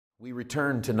We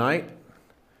return tonight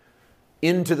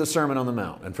into the Sermon on the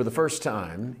Mount. And for the first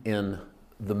time in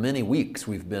the many weeks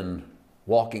we've been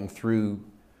walking through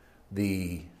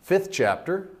the 5th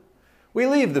chapter, we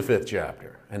leave the 5th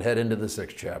chapter and head into the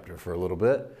 6th chapter for a little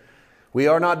bit. We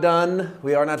are not done.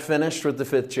 We are not finished with the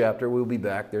 5th chapter. We'll be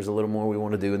back. There's a little more we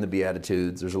want to do in the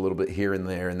Beatitudes. There's a little bit here and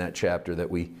there in that chapter that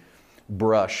we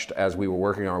brushed as we were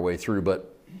working our way through.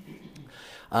 But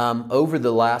over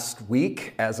the last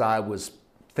week, as I was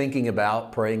thinking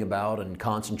about, praying about, and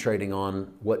concentrating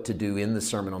on what to do in the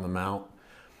Sermon on the Mount,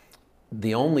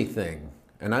 the only thing,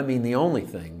 and I mean the only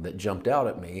thing that jumped out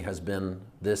at me has been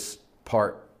this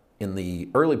part in the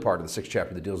early part of the 6th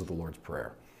chapter that deals with the Lord's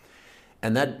Prayer.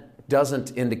 And that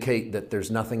doesn't indicate that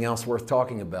there's nothing else worth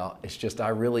talking about. It's just I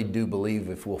really do believe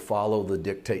if we'll follow the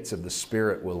dictates of the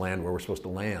Spirit, we'll land where we're supposed to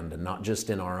land, and not just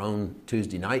in our own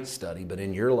Tuesday night study, but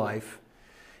in your life,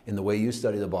 in the way you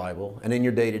study the Bible, and in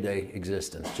your day-to-day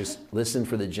existence. Just listen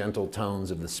for the gentle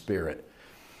tones of the Spirit.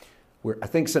 I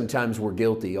think sometimes we're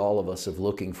guilty, all of us, of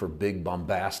looking for big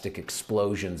bombastic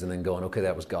explosions and then going, okay,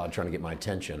 that was God trying to get my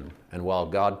attention. And while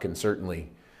God can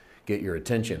certainly get your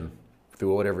attention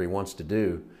through whatever He wants to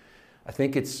do, I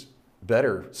think it's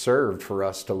better served for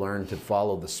us to learn to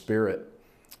follow the Spirit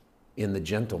in the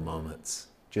gentle moments,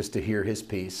 just to hear His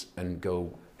peace and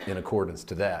go in accordance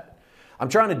to that. I'm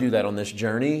trying to do that on this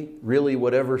journey. Really,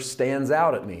 whatever stands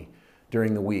out at me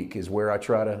during the week is where I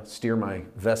try to steer my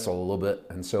vessel a little bit.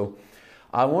 And so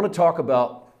I want to talk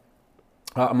about,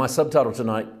 my subtitle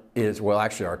tonight is, well,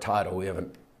 actually our title, we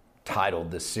haven't titled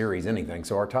this series anything.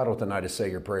 So our title tonight is Say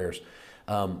Your Prayers,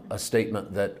 a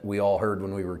statement that we all heard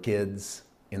when we were kids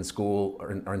in school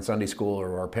or in Sunday school,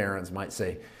 or our parents might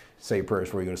say your prayers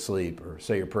before you go to sleep, or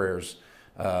say your prayers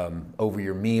over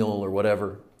your meal or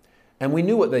whatever. And we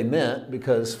knew what they meant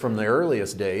because from the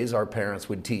earliest days, our parents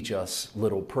would teach us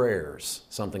little prayers,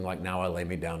 something like, now I lay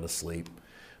me down to sleep,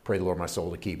 pray the Lord my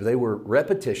soul to keep. They were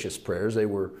repetitious prayers. They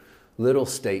were little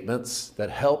statements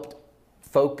that helped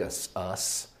focus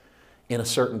us in a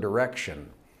certain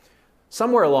direction.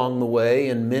 Somewhere along the way,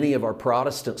 in many of our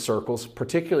Protestant circles,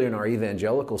 particularly in our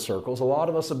evangelical circles, a lot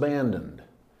of us abandoned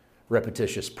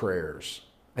repetitious prayers.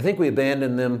 I think we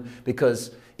abandoned them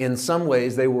because in some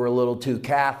ways they were a little too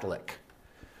Catholic.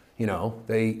 You know,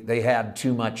 they had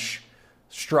too much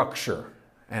structure.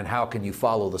 And how can you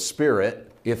follow the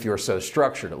Spirit if you're so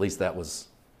structured? At least that was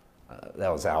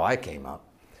how I came up.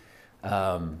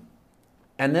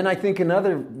 And then I think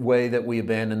another way that we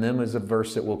abandon them is a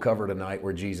verse that we'll cover tonight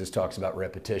where Jesus talks about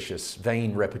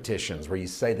vain repetitions, where you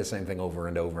say the same thing over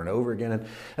and over and over again. And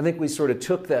I think we sort of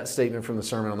took that statement from the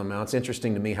Sermon on the Mount. It's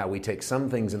interesting to me how we take some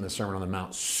things in the Sermon on the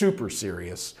Mount super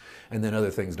serious, and then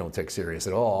other things don't take serious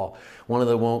at all. One of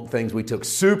the things we took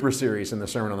super serious in the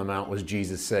Sermon on the Mount was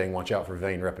Jesus saying, watch out for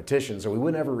vain repetitions. So we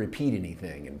would never repeat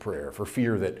anything in prayer for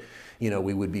fear that,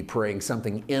 we would be praying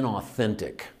something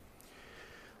inauthentic.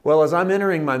 Well, as I'm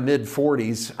entering my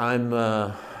mid-40s,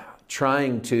 I'm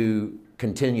trying to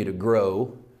continue to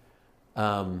grow.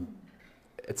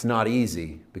 It's not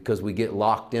easy because we get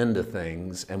locked into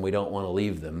things and we don't want to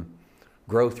leave them.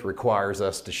 Growth requires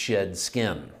us to shed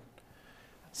skin.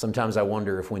 Sometimes I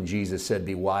wonder if when Jesus said,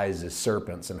 be wise as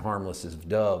serpents and harmless as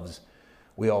doves,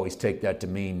 we always take that to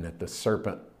mean that the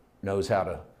serpent knows how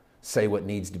to say what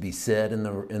needs to be said in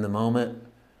the moment.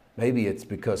 Maybe it's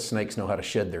because snakes know how to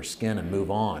shed their skin and move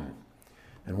on.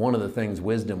 And one of the things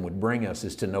wisdom would bring us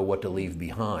is to know what to leave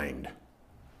behind.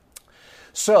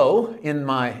 So,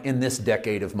 in this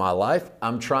decade of my life,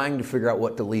 I'm trying to figure out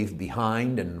what to leave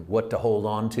behind and what to hold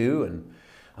on to. And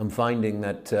I'm finding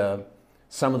that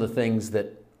some of the things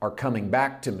that are coming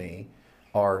back to me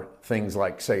are things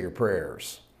like say your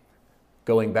prayers.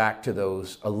 Going back to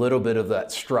those, a little bit of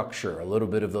that structure, a little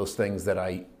bit of those things that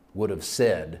I would have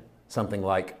said, something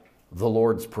like the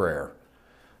Lord's Prayer,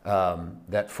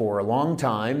 that for a long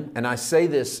time, and I say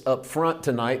this up front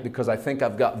tonight because I think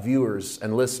I've got viewers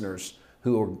and listeners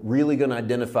who are really going to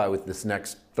identify with this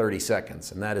next 30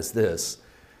 seconds, and that is this,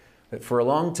 that for a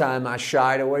long time I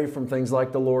shied away from things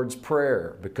like the Lord's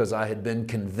Prayer because I had been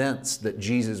convinced that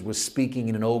Jesus was speaking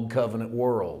in an old covenant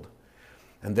world,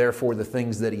 and therefore the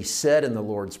things that He said in the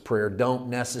Lord's Prayer don't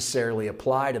necessarily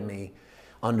apply to me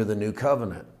under the new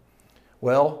covenant.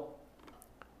 Well,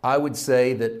 I would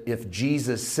say that if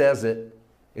Jesus says it,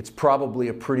 it's probably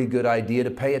a pretty good idea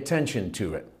to pay attention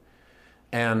to it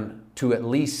and to at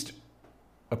least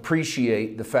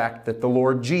appreciate the fact that the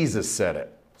Lord Jesus said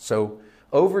it. So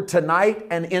over tonight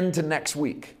and into next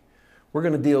week, we're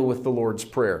going to deal with the Lord's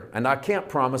Prayer. And I can't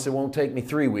promise it won't take me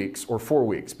 3 weeks or 4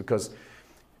 weeks because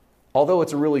although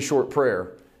it's a really short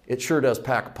prayer, it sure does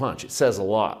pack a punch. It says a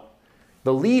lot.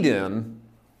 The lead-in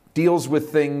deals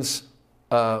with things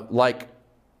like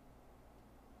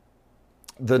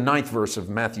the 9th verse of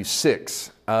Matthew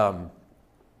 6.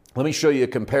 Let me show you a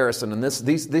comparison, and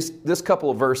this couple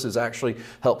of verses actually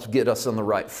helps get us on the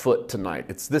right foot tonight.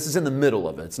 This is in the middle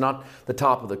of it. It's not the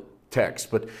top of the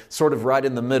text, but sort of right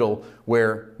in the middle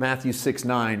where Matthew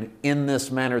 6:9, in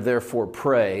this manner therefore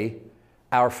pray,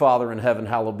 our Father in heaven,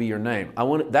 hallowed be your name.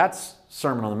 That's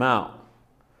Sermon on the Mount.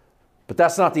 But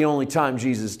that's not the only time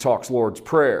Jesus talks Lord's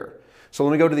Prayer. So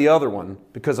let me go to the other one,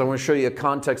 because I want to show you a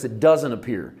context that doesn't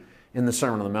appear in the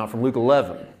Sermon on the Mount from Luke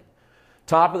 11.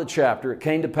 Top of the chapter, it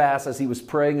came to pass as he was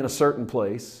praying in a certain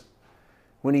place,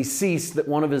 when he ceased, that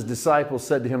one of his disciples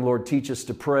said to him, Lord, teach us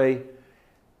to pray,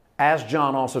 as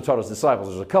John also taught his disciples.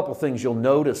 There's a couple things you'll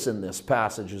notice in this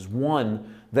passage. Is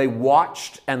one, they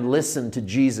watched and listened to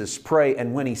Jesus pray,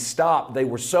 and when he stopped, they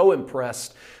were so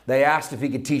impressed, they asked if he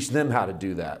could teach them how to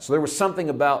do that. So there was something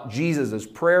about Jesus'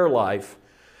 prayer life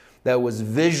that was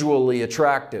visually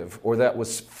attractive, or that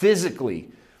was physically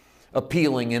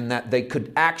appealing, in that they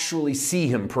could actually see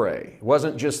him pray. It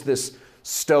wasn't just this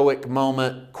stoic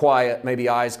moment, quiet, maybe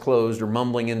eyes closed or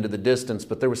mumbling into the distance,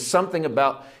 but there was something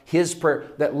about his prayer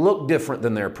that looked different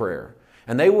than their prayer.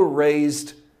 And they were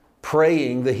raised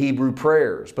praying the Hebrew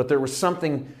prayers, but there was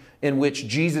something in which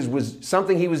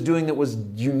something he was doing that was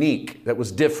unique, that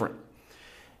was different.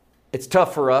 It's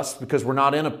tough for us because we're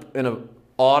not in a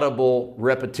audible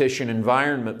repetition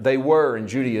environment. They were in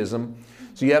Judaism.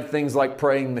 So you have things like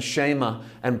praying the Shema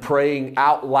and praying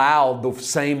out loud the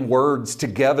same words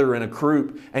together in a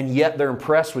group, and yet they're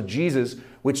impressed with Jesus,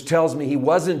 which tells me he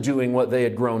wasn't doing what they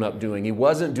had grown up doing. He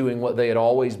wasn't doing what they had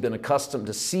always been accustomed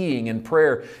to seeing in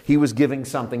prayer. He was giving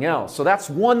something else. So that's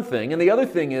one thing. And the other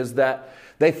thing is that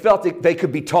they felt that they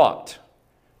could be taught.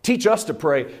 Teach us to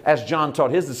pray as John taught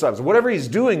his disciples. Whatever he's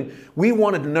doing, we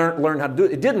wanted to learn how to do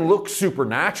it. It didn't look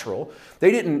supernatural.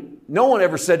 No one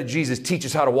ever said to Jesus, teach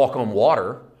us how to walk on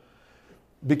water,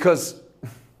 because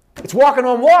it's walking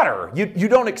on water. You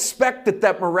don't expect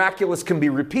that miraculous can be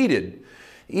repeated.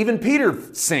 Even Peter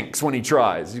sinks when he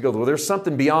tries. You go, well, there's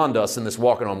something beyond us in this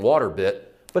walking on water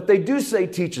bit. But they do say,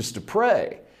 teach us to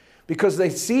pray, because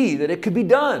they see that it could be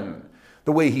done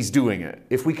the way he's doing it,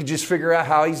 if we could just figure out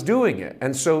how he's doing it.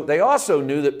 And so they also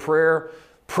knew that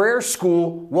prayer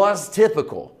school was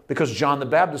typical, because John the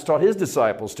Baptist taught his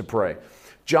disciples to pray.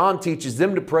 John teaches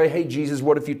them to pray. Hey, Jesus,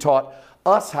 what if you taught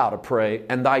us how to pray?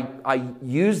 And I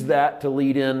use that to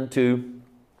lead into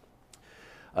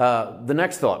the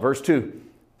next thought, verse 2.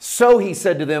 So he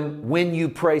said to them, when you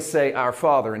pray, say, our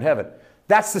Father in heaven.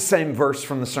 That's the same verse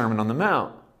from the Sermon on the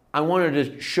Mount. I wanted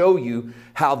to show you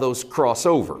how those cross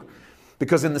over.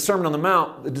 Because in the Sermon on the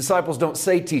Mount, the disciples don't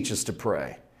say, teach us to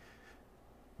pray.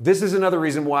 This is another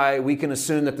reason why we can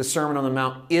assume that the Sermon on the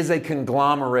Mount is a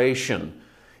conglomeration.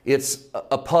 It's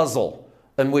a puzzle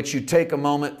in which you take a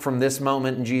moment from this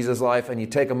moment in Jesus' life, and you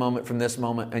take a moment from this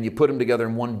moment, and you put them together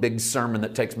in one big sermon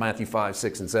that takes Matthew 5,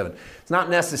 6, and 7. It's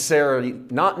not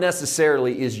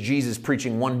necessarily is Jesus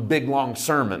preaching one big long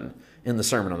sermon in the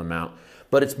Sermon on the Mount,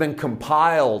 but it's been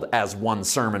compiled as one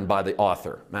sermon by the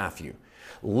author, Matthew.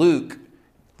 Luke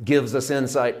gives us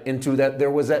insight into that there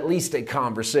was at least a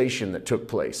conversation that took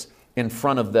place in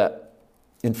front of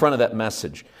that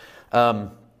message.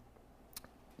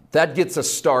 That gets us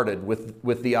started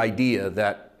with the idea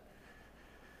that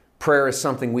prayer is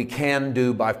something we can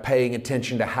do by paying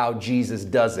attention to how Jesus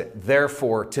does it.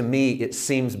 Therefore, to me, it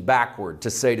seems backward to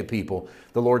say to people,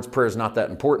 the Lord's Prayer is not that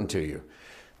important to you.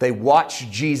 They watched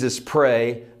Jesus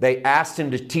pray, they asked him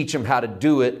to teach them how to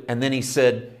do it, and then he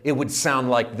said, it would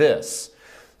sound like this.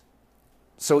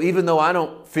 So even though I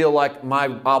don't feel like my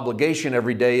obligation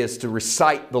every day is to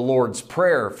recite the Lord's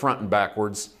Prayer front and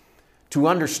backwards, to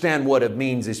understand what it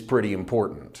means is pretty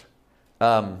important.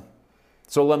 So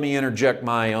let me interject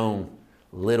my own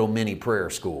little mini prayer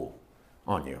school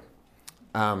on you.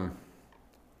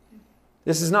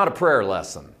 This is not a prayer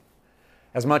lesson,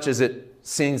 as much as it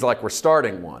seems like we're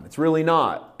starting one. It's really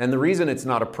not. And the reason it's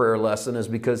not a prayer lesson is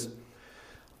because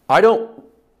I don't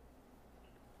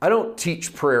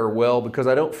teach prayer well because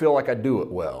I don't feel like I do it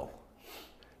well.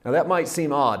 Now that might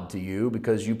seem odd to you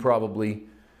because you probably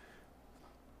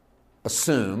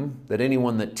assume that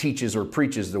anyone that teaches or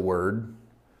preaches the word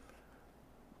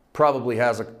probably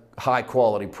has a high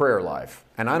quality prayer life.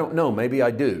 And I don't know, maybe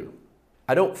I do.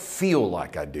 I don't feel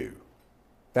like I do.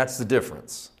 That's the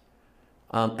difference.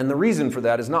 And the reason for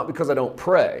that is not because I don't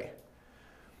pray,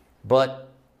 but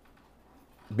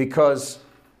because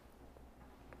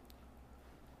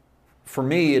for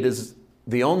me, it is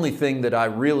the only thing that I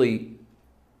really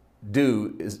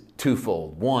do is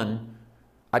twofold. One,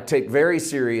 I take very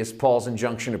serious Paul's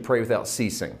injunction to pray without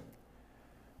ceasing.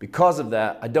 Because of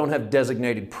that, I don't have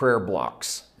designated prayer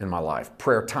blocks in my life,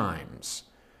 prayer times.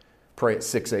 Pray at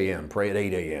 6 a.m., pray at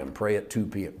 8 a.m., pray at 2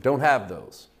 p.m. Don't have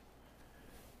those.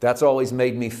 That's always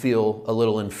made me feel a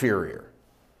little inferior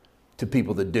to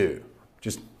people that do.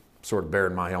 Just sort of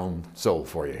bearing my own soul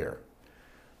for you here.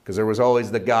 Because there was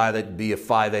always the guy that'd be a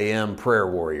 5 a.m. prayer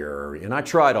warrior. And I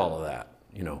tried all of that.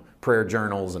 Prayer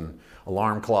journals and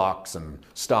alarm clocks and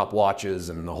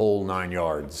stopwatches and the whole 9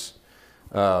 yards.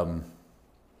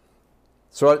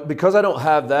 So because I don't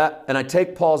have that, and I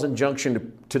take Paul's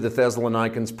injunction to the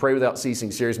Thessalonians, pray without ceasing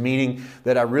serious, meaning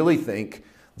that I really think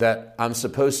that I'm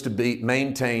supposed to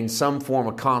maintain some form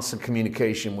of constant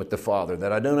communication with the Father,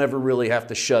 that I don't ever really have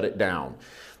to shut it down,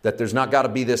 that there's not got to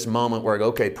be this moment where I go,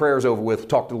 okay, prayer's over with,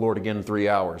 talk to the Lord again in 3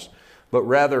 hours. But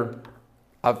rather,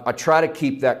 I try to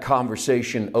keep that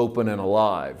conversation open and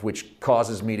alive, which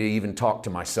causes me to even talk to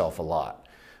myself a lot.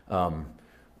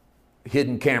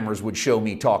 Hidden cameras would show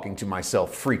me talking to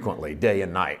myself frequently, day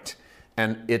and night.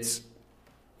 And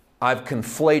I've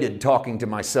conflated talking to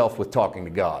myself with talking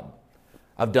to God.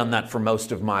 I've done that for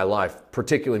most of my life,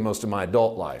 particularly most of my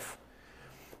adult life,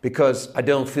 because I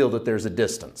don't feel that there's a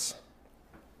distance.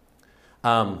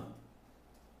 The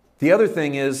other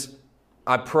thing is,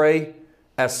 I pray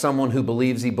as someone who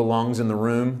believes he belongs in the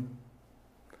room,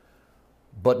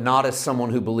 but not as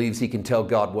someone who believes he can tell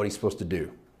God what he's supposed to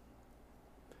do.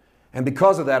 And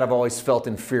because of that, I've always felt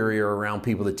inferior around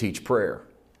people that teach prayer.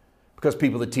 Because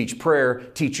people that teach prayer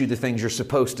teach you the things you're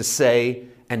supposed to say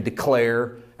and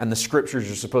declare, and the scriptures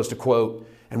you're supposed to quote,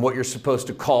 and what you're supposed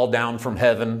to call down from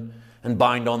heaven and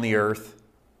bind on the earth.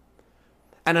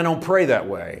 And I don't pray that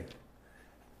way.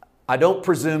 I don't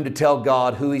presume to tell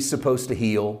God who he's supposed to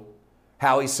heal,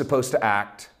 how he's supposed to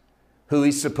act, who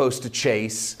he's supposed to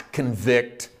chase,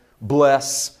 convict,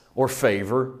 bless, or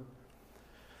favor.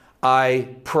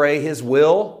 I pray his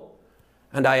will,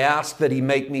 and I ask that he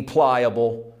make me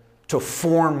pliable to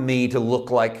form me to look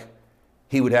like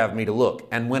he would have me to look.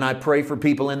 And when I pray for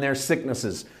people in their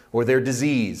sicknesses or their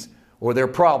disease or their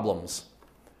problems,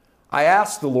 I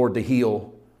ask the Lord to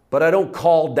heal, but I don't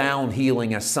call down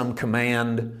healing as some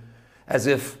command, as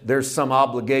if there's some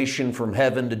obligation from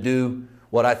heaven to do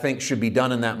what I think should be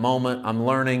done in that moment. I'm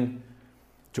learning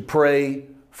to pray,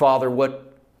 Father,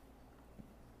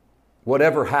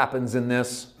 whatever happens in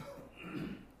this,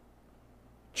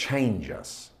 change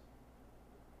us.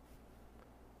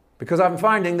 Because I'm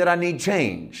finding that I need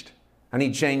changed. I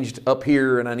need changed up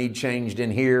here, and I need changed in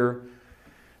here,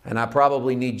 and I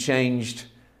probably need changed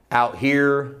out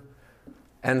here.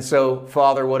 And so,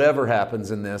 Father, whatever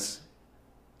happens in this,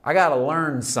 I got to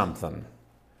learn something.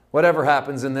 Whatever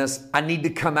happens in this, I need to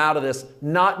come out of this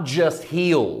not just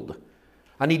healed.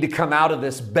 I need to come out of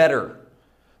this better,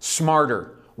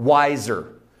 smarter,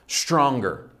 wiser,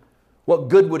 stronger. What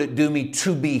good would it do me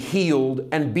to be healed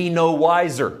and be no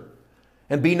wiser,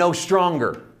 and be no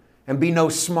stronger, and be no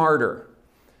smarter?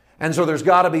 And so there's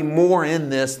got to be more in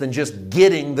this than just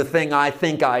getting the thing I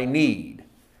think I need.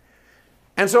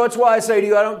 And so it's why I say to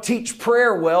you, I don't teach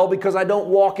prayer well, because I don't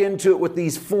walk into it with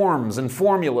these forms and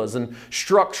formulas and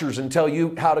structures and tell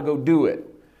you how to go do it.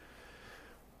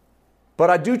 But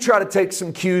I do try to take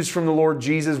some cues from the Lord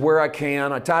Jesus where I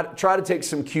can. I try to take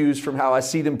some cues from how I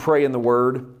see them pray in the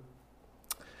Word.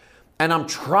 And I'm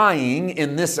trying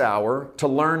in this hour to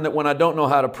learn that when I don't know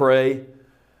how to pray,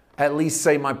 at least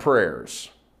say my prayers.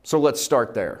 So let's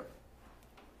start there.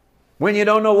 When you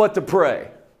don't know what to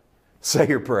pray, say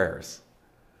your prayers.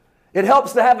 It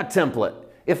helps to have a template,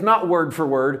 if not word for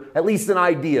word, at least an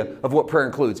idea of what prayer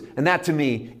includes. And that to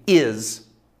me is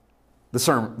the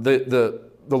sermon, the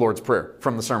Lord's Prayer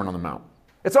from the Sermon on the Mount.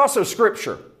 It's also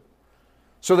Scripture,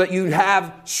 so that you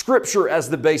have Scripture as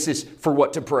the basis for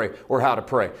what to pray or how to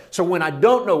pray. So when I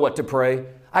don't know what to pray,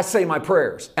 I say my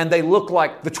prayers, and they look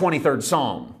like the 23rd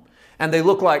Psalm, and they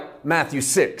look like Matthew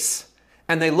 6,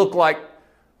 and they look like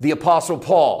the Apostle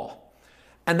Paul.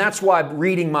 And that's why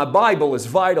reading my Bible is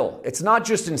vital. It's not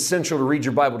just essential to read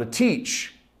your Bible to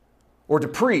teach or to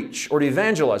preach or to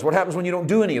evangelize. What happens when you don't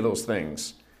do any of those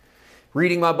things?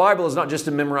 Reading my Bible is not just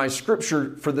to memorize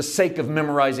Scripture for the sake of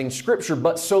memorizing Scripture,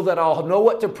 but so that I'll know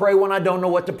what to pray when I don't know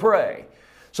what to pray.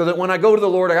 So that when I go to the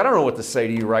Lord, I don't know what to say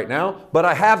to you right now, but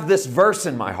I have this verse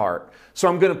in my heart. So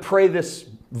I'm going to pray this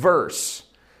verse,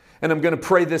 and I'm going to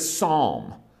pray this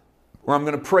psalm, or I'm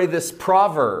going to pray this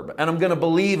proverb, and I'm going to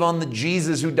believe on the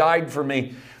Jesus who died for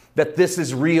me, that this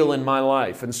is real in my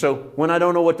life. And so when I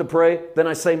don't know what to pray, then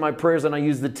I say my prayers and I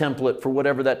use the template for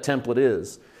whatever that template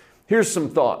is. Here's some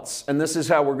thoughts, and this is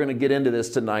how we're going to get into this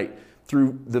tonight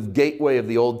through the gateway of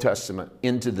the Old Testament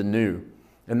into the New.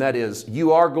 And that is,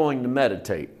 you are going to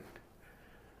meditate.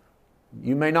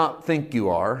 You may not think you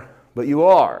are, but you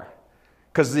are.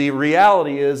 Because the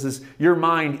reality is your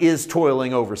mind is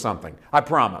toiling over something. I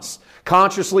promise.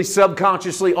 Consciously,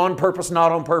 subconsciously, on purpose,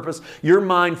 not on purpose, your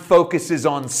mind focuses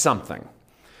on something.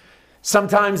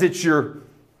 Sometimes it's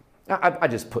I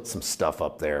just put some stuff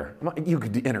up there. You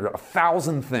could enter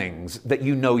 1,000 things that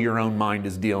you know your own mind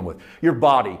is dealing with. Your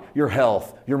body, your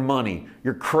health, your money,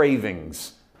 your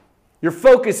cravings. Your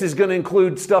focus is going to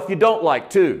include stuff you don't like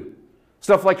too.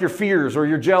 Stuff like your fears or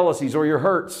your jealousies or your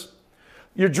hurts.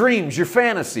 Your dreams, your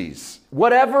fantasies.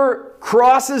 Whatever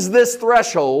crosses this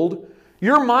threshold,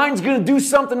 your mind's going to do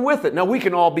something with it. Now, we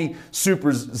can all be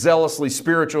super zealously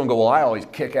spiritual and go, well, I always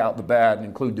kick out the bad and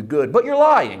include the good. But you're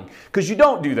lying, because you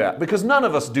don't do that, because none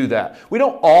of us do that. We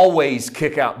don't always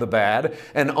kick out the bad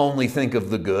and only think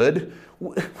of the good.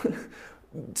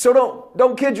 So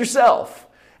don't kid yourself.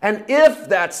 And if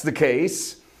that's the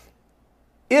case,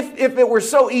 if it were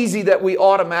so easy that we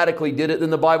automatically did it, then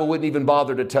the Bible wouldn't even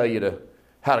bother to tell you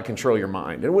how to control your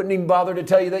mind. It wouldn't even bother to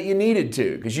tell you that you needed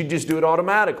to, because you just do it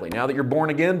automatically. Now that you're born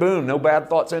again, boom, no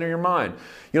bad thoughts enter your mind.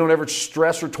 You don't ever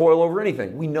stress or toil over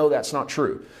anything. We know that's not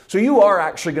true. So you are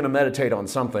actually going to meditate on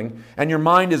something, and your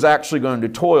mind is actually going to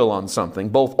toil on something.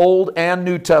 Both Old and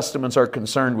New Testaments are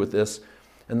concerned with this,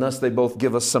 and thus they both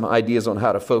give us some ideas on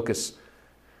how to focus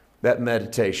that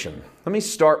meditation. Let me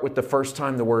start with the first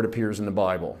time the word appears in the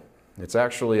Bible. It's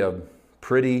actually a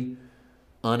pretty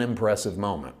unimpressive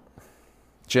moment.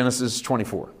 Genesis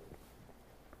 24.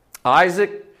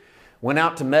 Isaac went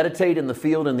out to meditate in the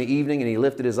field in the evening, and he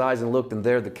lifted his eyes and looked, and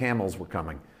there the camels were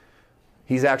coming.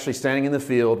 He's actually standing in the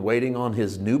field waiting on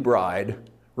his new bride,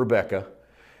 Rebekah,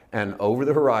 and over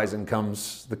the horizon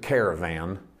comes the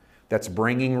caravan that's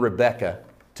bringing Rebekah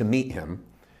to meet him.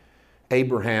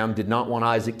 Abraham did not want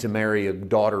Isaac to marry a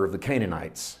daughter of the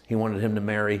Canaanites. He wanted him to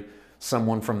marry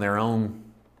someone from their own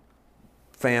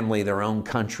family, their own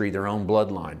country, their own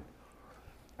bloodline.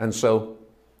 And so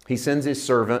he sends his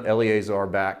servant Eleazar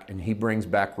back, and he brings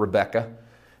back Rebekah.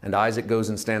 And Isaac goes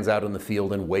and stands out in the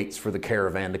field and waits for the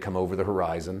caravan to come over the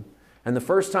horizon. And the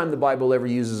first time the Bible ever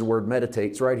uses the word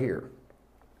meditate's right here.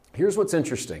 Here's what's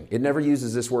interesting. It never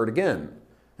uses this word again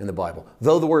in the Bible.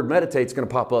 Though the word meditate's going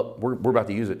to pop up, we're about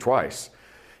to use it twice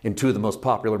in two of the most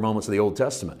popular moments of the Old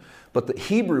Testament. But the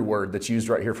Hebrew word that's used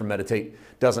right here for meditate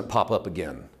doesn't pop up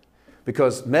again.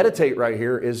 Because meditate right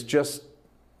here is just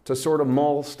to sort of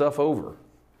mull stuff over.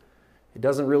 It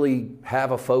doesn't really have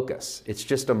a focus. It's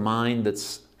just a mind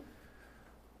it's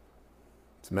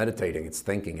meditating, it's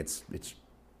thinking, it's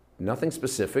nothing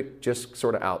specific, just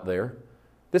sort of out there.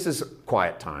 This is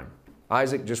quiet time.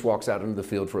 Isaac just walks out into the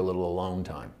field for a little alone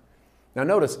time. Now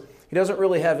notice, he doesn't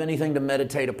really have anything to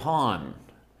meditate upon.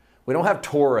 We don't have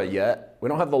Torah yet. We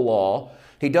don't have the law.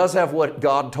 He does have what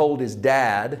God told his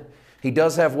dad. He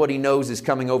does have what he knows is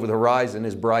coming over the horizon,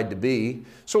 his bride-to-be.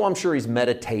 So I'm sure he's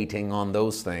meditating on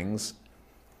those things.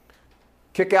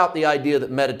 Kick out the idea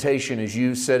that meditation is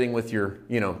you sitting with your,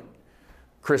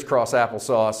 crisscross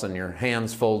applesauce and your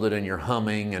hands folded and you're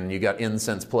humming and you got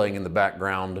incense playing in the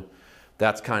background.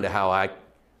 That's kind of how I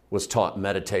was taught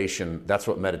meditation. That's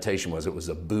what meditation was. It was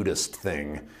a Buddhist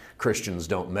thing. Christians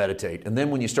don't meditate. And then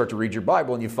when you start to read your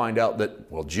Bible and you find out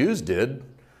that, well, Jews did.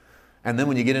 And then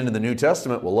when you get into the New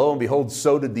Testament, well, lo and behold,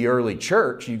 so did the early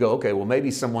church. You go, okay, well, maybe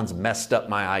someone's messed up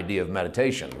my idea of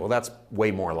meditation. Well, that's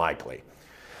way more likely.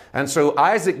 And so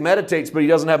Isaac meditates, but he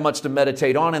doesn't have much to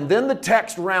meditate on. And then the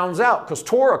text rounds out because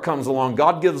Torah comes along.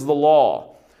 God gives the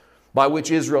law by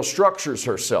which Israel structures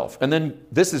herself. And then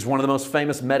this is one of the most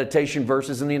famous meditation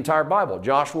verses in the entire Bible,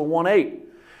 Joshua 1:8.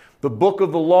 The book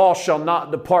of the law shall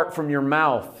not depart from your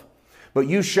mouth, but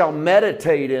you shall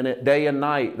meditate in it day and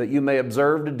night, that you may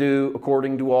observe to do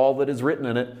according to all that is written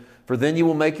in it. For then you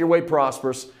will make your way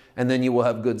prosperous, and then you will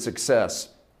have good success.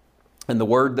 And the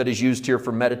word that is used here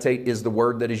for meditate is the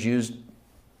word that is used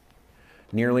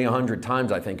nearly 100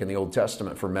 times, I think, in the Old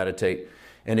Testament for meditate.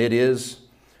 And it is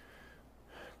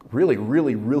really,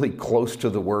 really, really close to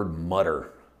the word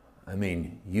mutter. I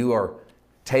mean, you are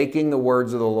taking the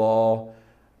words of the law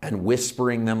and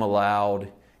whispering them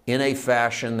aloud in a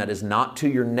fashion that is not to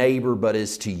your neighbor, but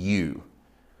is to you.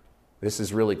 This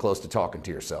is really close to talking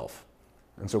to yourself.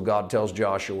 And so God tells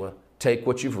Joshua, take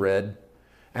what you've read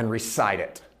and recite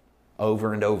it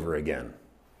over and over again.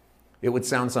 It would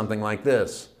sound something like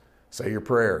this. Say your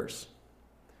prayers.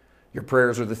 Your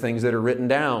prayers are the things that are written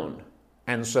down,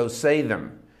 and so say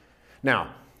them.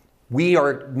 Now, we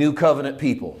are New Covenant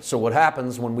people. So what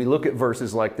happens when we look at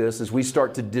verses like this is we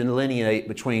start to delineate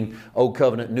between Old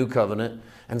Covenant and New Covenant.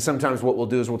 And sometimes what we'll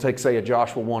do is we'll take, say, a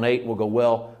Joshua 1:8, and we'll go,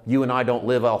 well, you and I don't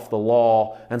live off the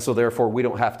law, and so therefore we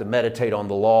don't have to meditate on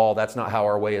the law. That's not how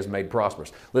our way is made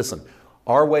prosperous. Listen,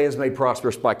 Our way is made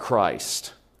prosperous by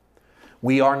Christ.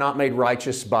 We are not made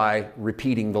righteous by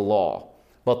repeating the law.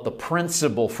 But the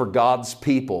principle for God's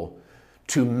people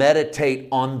to meditate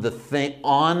on the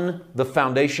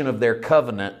foundation of their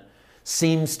covenant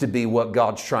seems to be what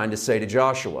God's trying to say to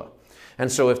Joshua.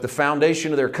 And so if the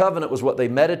foundation of their covenant was what they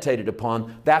meditated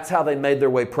upon, that's how they made their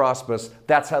way prosperous.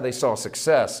 That's how they saw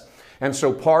success. And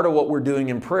so part of what we're doing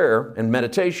in prayer and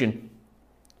meditation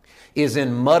is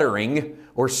in muttering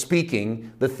or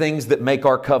speaking the things that make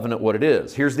our covenant what it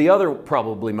is. Here's the other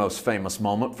probably most famous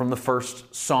moment from the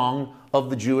first song of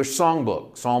the Jewish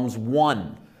songbook, Psalms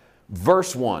 1,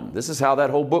 verse 1. This is how that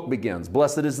whole book begins.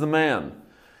 Blessed is the man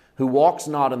who walks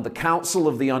not in the counsel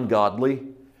of the ungodly,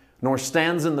 nor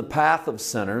stands in the path of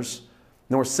sinners,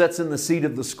 nor sits in the seat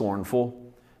of the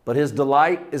scornful, but his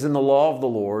delight is in the law of the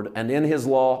Lord, and in his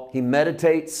law he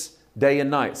meditates day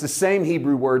and night. It's the same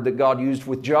Hebrew word that God used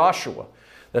with Joshua,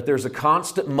 that there's a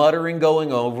constant muttering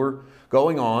going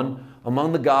on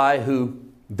among the guy who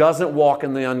doesn't walk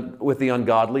with the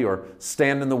ungodly or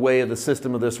stand in the way of the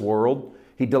system of this world.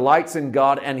 He delights in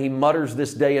God and he mutters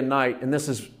this day and night. And this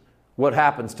is what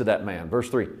happens to that man. Verse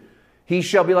 3, he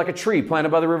shall be like a tree planted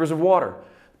by the rivers of water,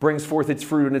 brings forth its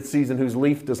fruit in its season, whose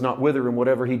leaf does not wither, and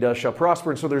whatever he does shall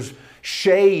prosper. And so there's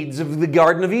shades of the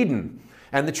Garden of Eden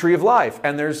and the tree of life.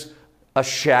 And there's a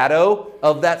shadow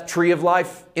of that tree of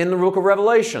life in the book of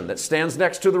Revelation that stands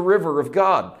next to the river of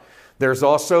God. There's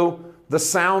also the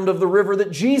sound of the river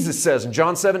that Jesus says in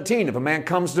John 17, if a man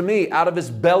comes to me, out of his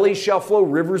belly shall flow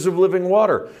rivers of living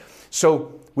water.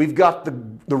 So we've got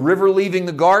the river leaving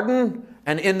the garden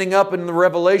and ending up in the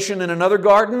Revelation in another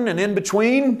garden, and in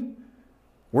between,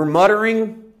 we're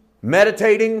muttering,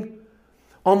 meditating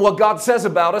on what God says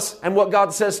about us and what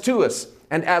God says to us.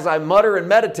 And as I mutter and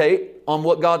meditate on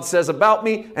what God says about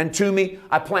me and to me,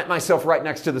 I plant myself right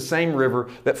next to the same river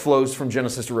that flows from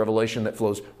Genesis to Revelation, that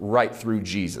flows right through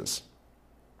Jesus.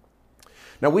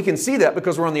 Now we can see that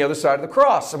because we're on the other side of the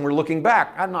cross and we're looking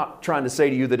back. I'm not trying to say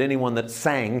to you that anyone that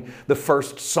sang the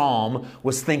first psalm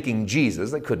was thinking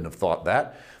Jesus. They couldn't have thought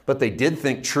that. But they did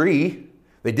think tree.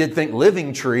 They did think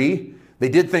living tree. They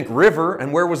did think river.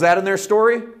 And where was that in their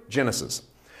story? Genesis.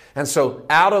 And so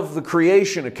out of the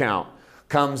creation account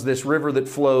comes this river that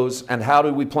flows. And how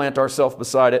do we plant ourselves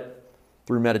beside it?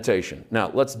 Through meditation.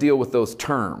 Now let's deal with those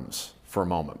terms for a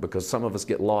moment, because some of us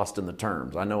get lost in the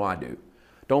terms. I know I do.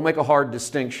 Don't make a hard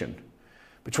distinction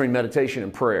between meditation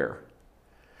and prayer.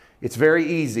 It's very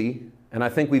easy, and I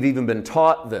think we've even been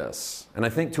taught this, and I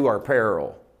think to our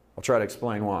peril. I'll try to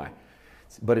explain why.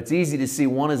 But it's easy to see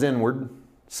one is inward,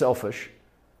 selfish,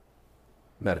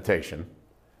 meditation,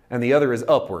 and the other is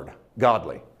upward,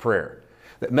 godly, prayer.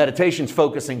 That meditation's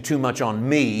focusing too much on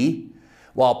me,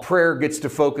 while prayer gets to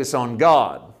focus on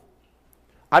God.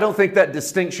 I don't think that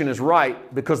distinction is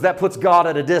right, because that puts God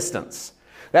at a distance.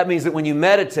 That means that when you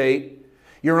meditate,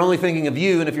 you're only thinking of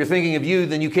you, and if you're thinking of you,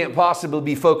 then you can't possibly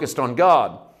be focused on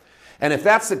God. And if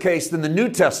that's the case, then the New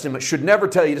Testament should never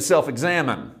tell you to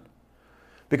self-examine.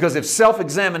 Because if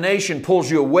self-examination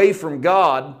pulls you away from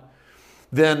God,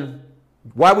 then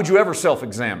why would you ever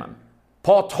self-examine?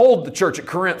 Paul told the church at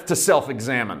Corinth to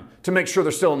self-examine, to make sure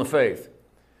they're still in the faith.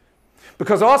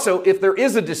 Because also, if there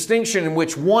is a distinction in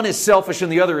which one is selfish and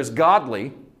the other is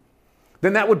godly,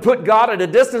 then that would put God at a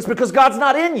distance, because God's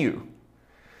not in you.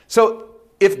 So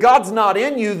if God's not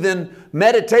in you, then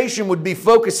meditation would be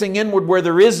focusing inward where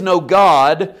there is no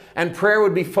God, and prayer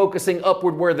would be focusing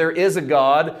upward where there is a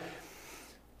God.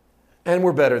 And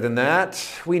we're better than that.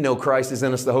 We know Christ is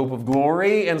in us, the hope of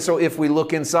glory. And so if we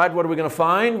look inside, what are we going to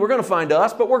find? We're going to find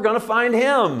us, but we're going to find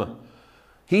Him.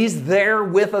 He's there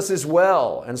with us as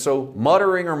well. And so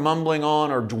muttering or mumbling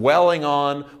on or dwelling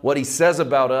on what He says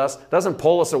about us doesn't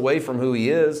pull us away from who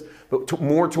He is, but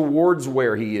more towards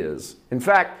where He is. In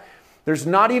fact, there's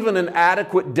not even an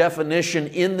adequate definition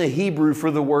in the Hebrew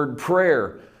for the word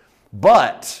prayer.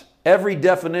 But every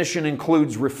definition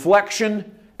includes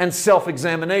reflection and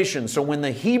self-examination. So when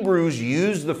the Hebrews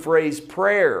used the phrase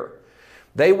prayer,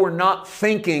 they were not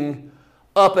thinking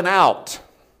up and out.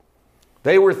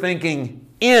 They were thinking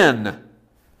in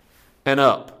and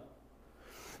up.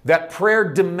 That prayer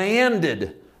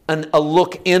demanded a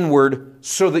look inward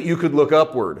so that you could look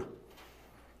upward.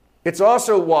 It's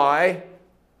also why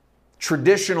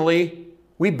traditionally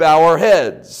we bow our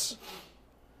heads.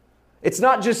 It's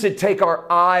not just to take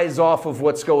our eyes off of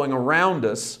what's going around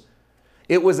us.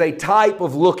 It was a type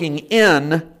of looking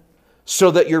in so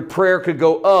that your prayer could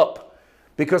go up.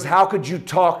 Because how could you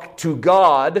talk to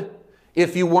God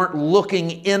if you weren't looking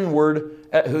inward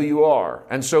at who you are?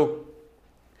 And so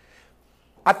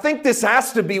I think this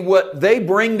has to be what they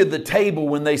bring to the table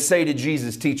when they say to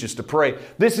Jesus, teach us to pray.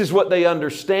 This is what they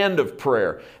understand of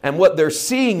prayer. And what they're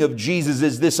seeing of Jesus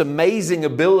is this amazing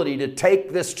ability to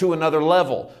take this to another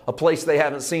level, a place they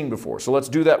haven't seen before. So let's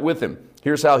do that with him.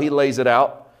 Here's how he lays it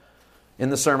out in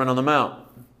the Sermon on the Mount.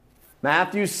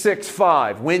 Matthew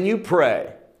 6:5. When you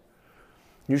pray,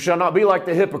 you shall not be like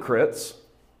the hypocrites.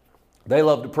 They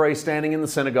love to pray standing in the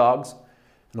synagogues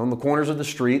and on the corners of the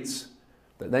streets,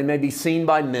 that they may be seen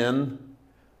by men.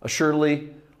 Assuredly,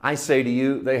 I say to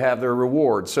you, they have their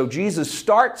reward. So Jesus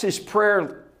starts his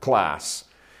prayer class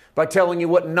by telling you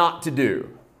what not to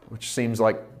do, which seems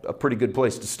like a pretty good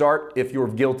place to start if you're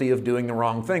guilty of doing the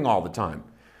wrong thing all the time.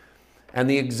 And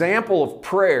the example of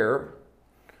prayer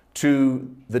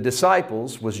to the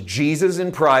disciples was Jesus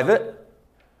in private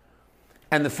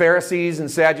and the Pharisees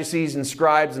and Sadducees and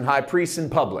scribes and high priests in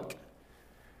public.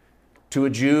 To a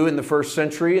Jew in the first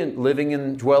century and living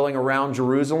and dwelling around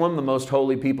Jerusalem, the most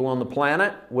holy people on the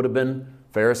planet would have been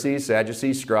Pharisees,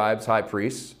 Sadducees, scribes, high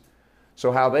priests.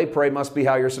 So how they pray must be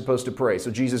how you're supposed to pray.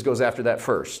 So Jesus goes after that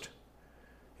first.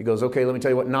 He goes, okay, let me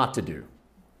tell you what not to do.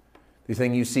 The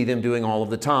thing you see them doing all of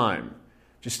the time.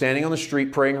 Just standing on the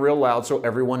street praying real loud so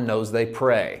everyone knows they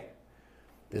pray.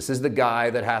 This is the guy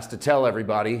that has to tell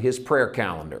everybody his prayer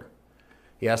calendar.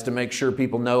 He has to make sure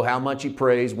people know how much he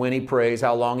prays, when he prays,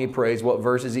 how long he prays, what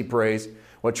verses he prays,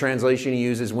 what translation he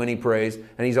uses when he prays,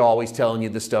 and he's always telling you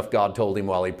the stuff God told him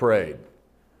while he prayed.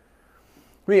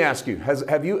 Let me ask you,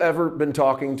 have you ever been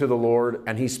talking to the Lord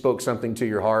and he spoke something to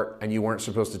your heart and you weren't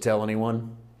supposed to tell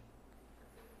anyone?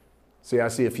 See, I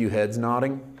see a few heads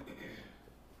nodding.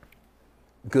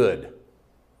 Good.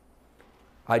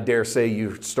 I dare say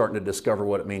you're starting to discover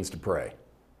what it means to pray.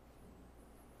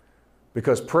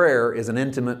 Because prayer is an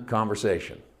intimate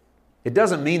conversation. It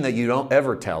doesn't mean that you don't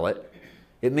ever tell it.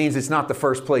 It means it's not the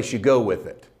first place you go with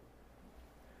it.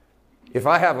 If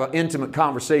I have an intimate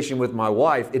conversation with my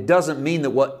wife, it doesn't mean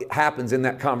that what happens in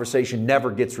that conversation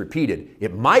never gets repeated.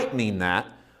 It might mean that.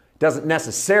 It doesn't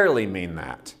necessarily mean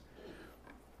that.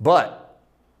 But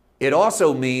it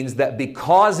also means that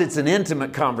because it's an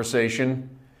intimate conversation,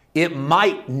 it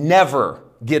might never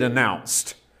get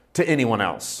announced to anyone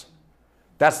else.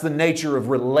 That's the nature of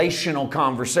relational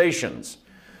conversations.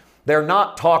 They're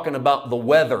not talking about the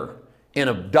weather in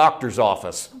a doctor's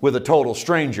office with a total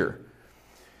stranger.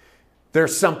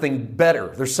 There's something better.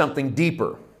 There's something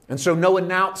deeper. And so no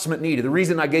announcement needed. The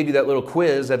reason I gave you that little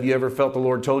quiz, have you ever felt the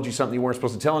Lord told you something you weren't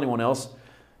supposed to tell anyone else?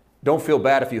 Don't feel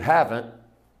bad if you haven't,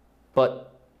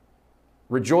 but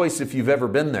rejoice if you've ever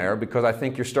been there, because I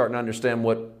think you're starting to understand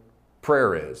what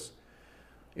prayer is.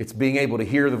 It's being able to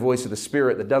hear the voice of the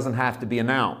Spirit that doesn't have to be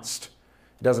announced.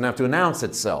 It doesn't have to announce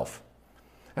itself.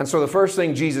 And so the first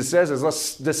thing Jesus says is,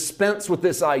 let's dispense with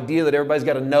this idea that everybody's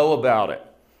got to know about it.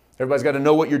 Everybody's got to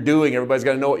know what you're doing. Everybody's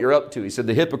got to know what you're up to. He said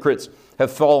the hypocrites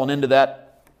have fallen into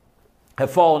that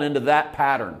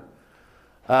pattern.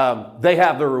 They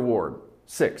have their reward.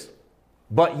 6.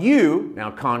 But you,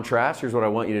 now contrast, here's what I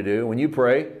want you to do. When you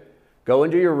pray, go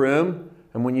into your room,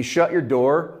 and when you shut your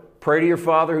door, pray to your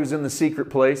Father who's in the secret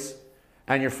place,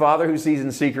 and your Father who sees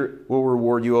in secret will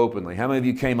reward you openly. How many of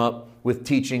you came up with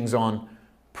teachings on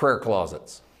prayer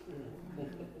closets?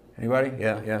 Anybody?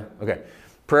 Yeah. Okay.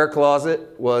 Prayer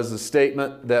closet was a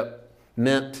statement that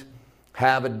meant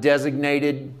have a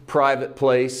designated private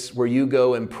place where you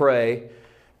go and pray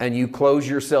and you close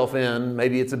yourself in.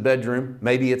 Maybe it's a bedroom.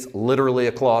 Maybe it's literally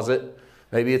a closet.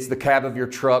 Maybe it's the cab of your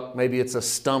truck. Maybe it's a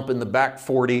stump in the back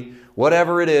 40.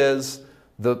 Whatever it is,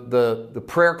 the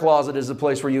prayer closet is the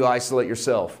place where you isolate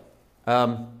yourself.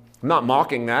 I'm not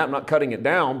mocking that. I'm not cutting it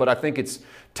down, but I think it's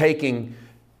taking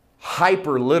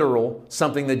hyper literal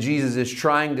something that Jesus is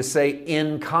trying to say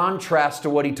in contrast to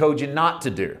what he told you not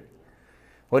to do.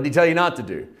 What did he tell you not to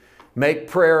do? Make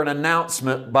prayer an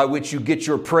announcement by which you get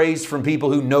your praise from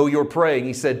people who know you're praying.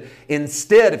 He said,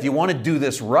 instead, if you want to do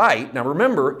this right, now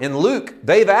remember, in Luke,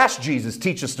 they've asked Jesus,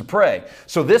 teach us to pray.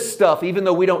 So this stuff, even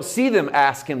though we don't see them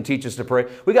ask him, teach us to pray,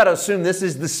 we got to assume this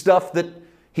is the stuff that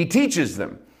he teaches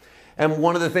them. And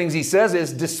one of the things he says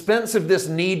is, dispense of this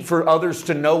need for others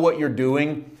to know what you're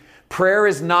doing. Prayer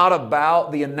is not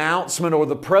about the announcement or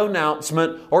the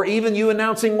pronouncement or even you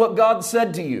announcing what God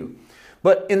said to you.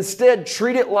 But instead,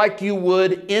 treat it like you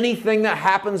would anything that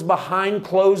happens behind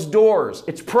closed doors.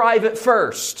 It's private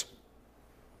first.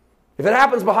 If it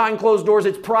happens behind closed doors,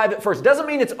 it's private first. It doesn't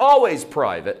mean it's always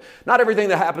private. Not everything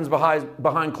that happens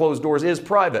behind closed doors is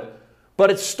private.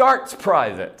 But it starts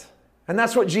private. And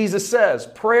that's what Jesus says.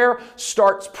 Prayer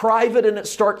starts private and it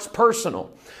starts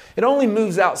personal. It only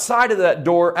moves outside of that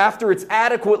door after it's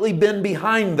adequately been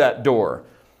behind that door.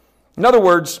 In other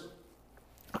words,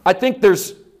 I think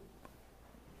there's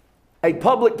a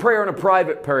public prayer and a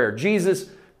private prayer. Jesus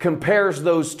compares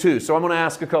those two. So I'm going to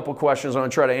ask a couple questions. I'm going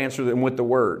to try to answer them with the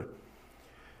Word.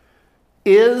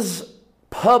 Is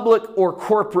public or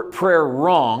corporate prayer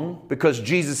wrong? Because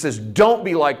Jesus says, don't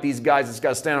be like these guys that's got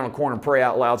to stand on a corner and pray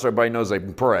out loud so everybody knows they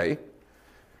can pray.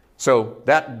 So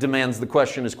that demands the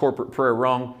question, is corporate prayer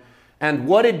wrong? And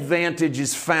what advantage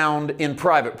is found in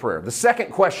private prayer? The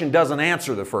second question doesn't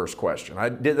answer the first question. I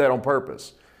did that on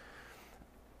purpose.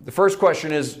 The first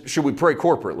question is, should we pray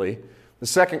corporately? The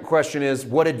second question is,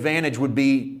 what advantage would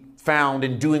be found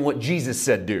in doing what Jesus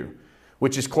said do,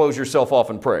 which is close yourself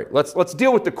off and pray. Let's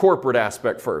deal with the corporate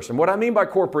aspect first. And what I mean by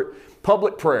corporate,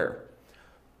 public prayer.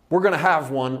 We're going to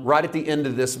have one right at the end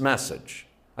of this message.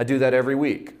 I do that every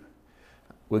week.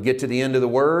 We'll get to the end of the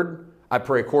Word. I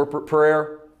pray a corporate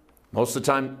prayer. Most of the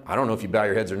time, I don't know if you bow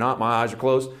your heads or not. My eyes are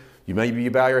closed. Maybe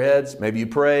you bow your heads. Maybe you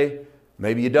pray.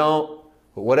 Maybe you don't.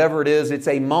 But whatever it is, it's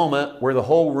a moment where the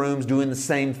whole room's doing the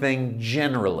same thing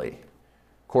generally.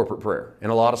 Corporate prayer. In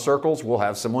a lot of circles, we'll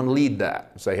have someone lead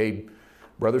that. Say, hey,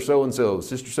 brother so-and-so,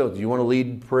 sister so-and-so, do you want to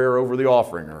lead prayer over the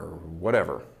offering or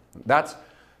whatever? That's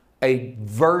a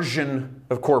version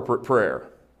of corporate prayer.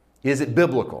 Is it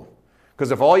biblical?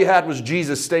 Because if all you had was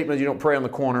Jesus' statement, you don't pray on the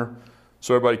corner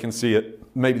so everybody can see it,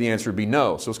 maybe the answer would be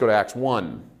no. So let's go to Acts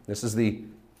 1. This is the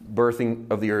birthing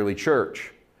of the early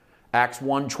church. Acts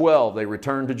 1:12, they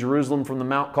returned to Jerusalem from the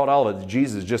mount called Olivet.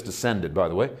 Jesus just ascended, by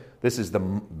the way. This is the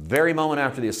very moment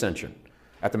after the ascension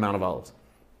at the Mount of Olives.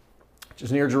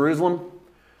 Just near Jerusalem.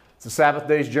 It's a Sabbath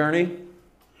day's journey.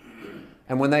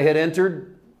 And when they had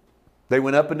entered, they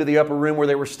went up into the upper room where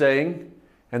they were staying.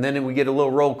 And then we get a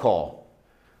little roll call.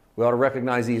 We ought to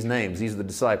recognize these names. These are the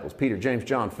disciples. Peter, James,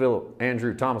 John, Philip,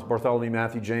 Andrew, Thomas, Bartholomew,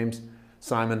 Matthew, James,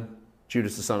 Simon,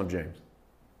 Judas, the son of James.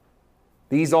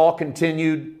 These all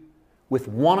continued with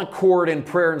one accord in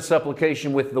prayer and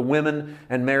supplication with the women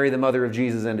and Mary, the mother of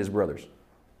Jesus, and his brothers.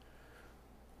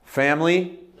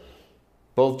 Family,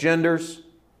 both genders,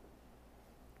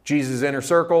 Jesus' inner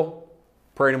circle,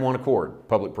 prayed in one accord,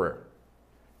 public prayer.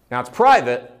 Now it's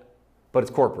private, but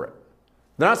it's corporate.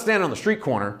 They're not standing on the street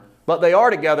corner, but they are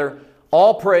together,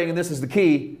 all praying, and this is the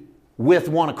key, with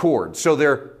one accord. So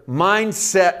their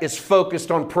mindset is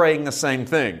focused on praying the same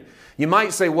thing. You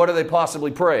might say, what are they possibly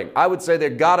praying? I would say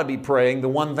they've got to be praying the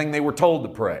one thing they were told to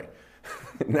pray.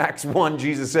 In Acts 1,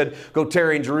 Jesus said, go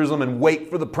tarry in Jerusalem and wait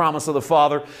for the promise of the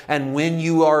Father. And when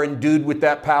you are endued with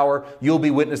that power, you'll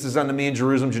be witnesses unto me in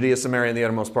Jerusalem, Judea, Samaria, and the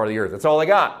uttermost part of the earth. That's all they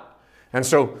got. And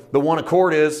so the one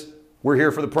accord is, we're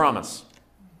here for the promise.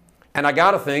 And I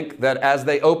got to think that as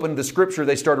they opened the Scripture,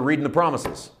 they started reading the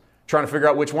promises, trying to figure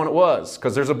out which one it was,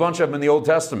 because there's a bunch of them in the Old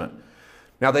Testament.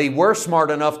 Now, they were smart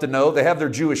enough to know, they have their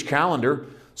Jewish calendar,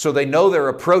 so they know they're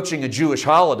approaching a Jewish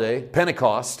holiday,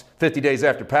 Pentecost, 50 days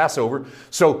after Passover.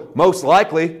 So most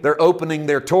likely, they're opening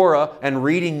their Torah and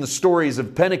reading the stories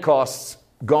of Pentecost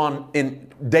in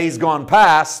days gone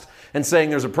past and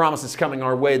saying there's a promise that's coming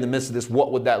our way in the midst of this.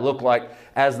 What would that look like?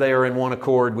 As they are in one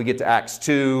accord, we get to Acts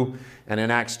 2. And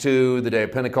in Acts 2, the day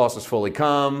of Pentecost has fully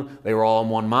come. They were all in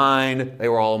one mind. They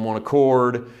were all in one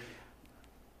accord.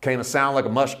 Came a sound like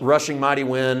a rushing mighty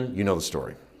wind. You know the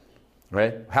story,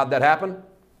 right? How'd that happen?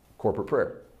 Corporate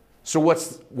prayer. So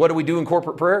what do we do in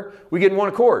corporate prayer? We get in one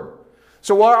accord.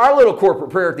 So our little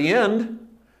corporate prayer at the end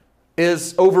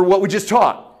is over what we just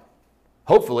taught.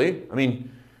 Hopefully. I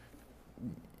mean,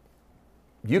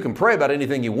 you can pray about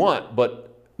anything you want, but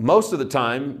most of the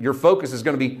time, your focus is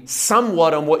going to be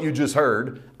somewhat on what you just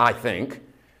heard, I think.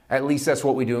 At least that's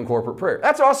what we do in corporate prayer.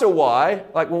 That's also why,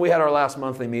 like when we had our last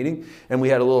monthly meeting and we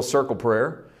had a little circle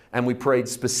prayer and we prayed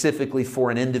specifically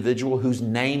for an individual whose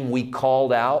name we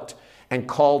called out and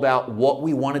called out what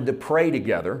we wanted to pray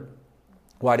together.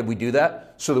 Why did we do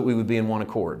that? So that we would be in one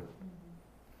accord.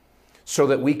 So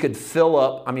that we could fill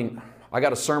up, I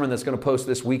got a sermon that's going to post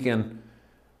this weekend,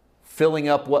 filling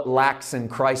up what lacks in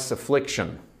Christ's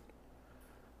affliction,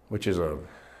 which is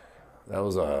that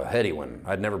was a heady one.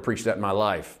 I'd never preached that in my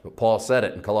life, but Paul said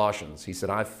it in Colossians. He said,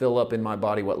 I fill up in my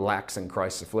body what lacks in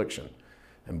Christ's affliction.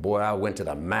 And boy, I went to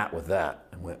the mat with that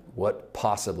and went, what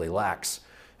possibly lacks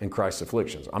in Christ's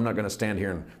afflictions? I'm not going to stand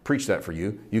here and preach that for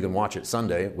you. You can watch it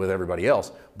Sunday with everybody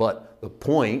else. But the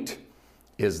point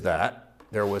is that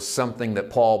there was something that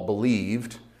Paul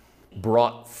believed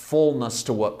brought fullness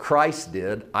to what Christ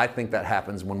did. I think that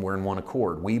happens when we're in one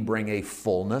accord. We bring a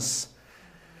fullness.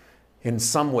 In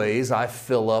some ways, I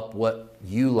fill up what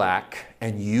you lack,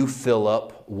 and you fill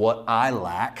up what I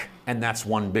lack. And that's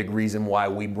one big reason why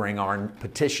we bring our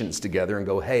petitions together and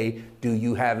go, hey, do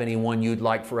you have anyone you'd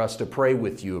like for us to pray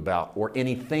with you about, or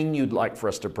anything you'd like for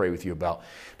us to pray with you about?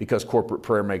 Because corporate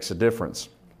prayer makes a difference.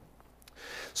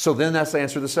 So then that's the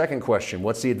answer to the second question.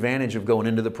 What's the advantage of going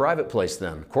into the private place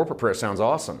then? Corporate prayer sounds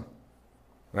awesome.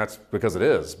 That's because it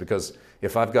is. Because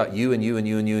if I've got you and you and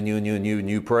you and you and you and you and you and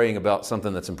you praying about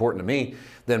something that's important to me,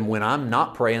 then when I'm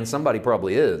not praying, somebody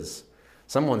probably is.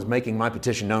 Someone's making my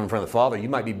petition known in front of the Father. You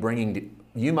might be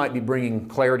bringing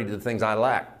clarity to the things I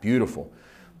lack. Beautiful.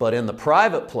 But in the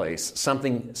private place,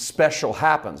 something special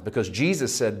happens because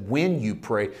Jesus said, when you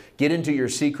pray, get into your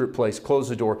secret place, close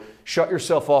the door, shut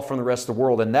yourself off from the rest of the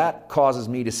world. And that causes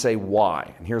me to say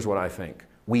why. And here's what I think.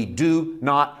 We do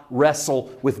not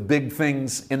wrestle with big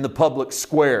things in the public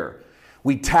square.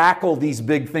 We tackle these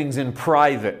big things in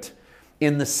private,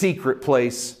 in the secret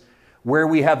place, where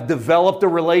we have developed a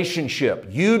relationship.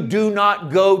 You do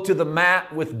not go to the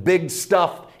mat with big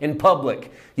stuff in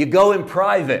public. You go in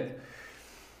private.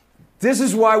 This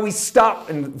is why we stop,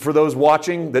 and for those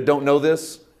watching that don't know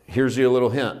this, here's your little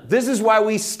hint. This is why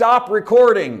we stop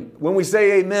recording when we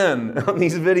say amen on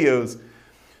these videos,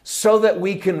 so that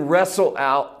we can wrestle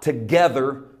out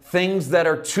together things that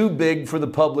are too big for the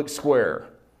public square.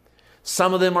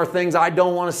 Some of them are things I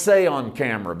don't want to say on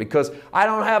camera because I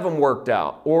don't have them worked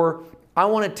out. Or I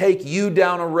want to take you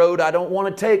down a road I don't want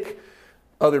to take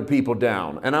other people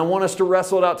down. And I want us to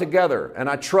wrestle it out together. And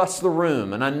I trust the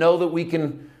room. And I know that we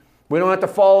don't have to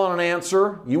fall on an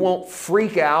answer. You won't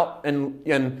freak out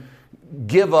and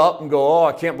give up and go, oh,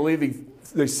 I can't believe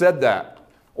they said that.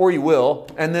 Or you will.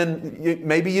 And then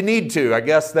maybe you need to. I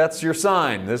guess that's your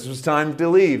sign. This was time to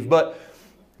leave. But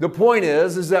the point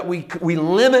is that we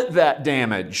limit that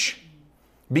damage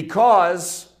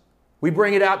because we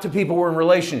bring it out to people we're in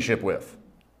relationship with,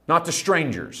 not to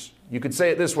strangers. You could say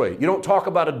it this way. You don't talk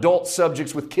about adult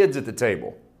subjects with kids at the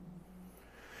table.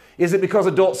 Is it because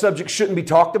adult subjects shouldn't be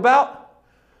talked about?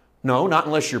 No, not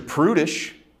unless you're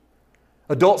prudish.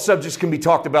 Adult subjects can be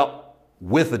talked about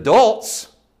with adults,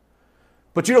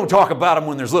 but you don't talk about them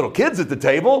when there's little kids at the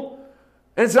table.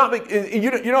 And it's not,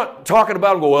 you're not talking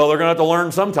about them, well, they're going to have to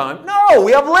learn sometime. No,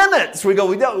 we have limits.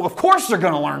 Of course they're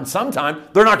going to learn sometime.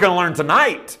 They're not going to learn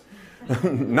tonight.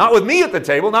 Not with me at the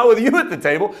table, not with you at the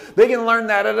table. They can learn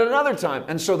that at another time.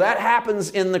 And so that happens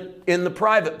in the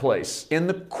private place, in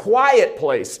the quiet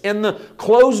place, in the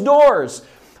closed doors,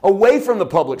 away from the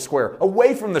public square,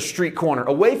 away from the street corner,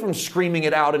 away from screaming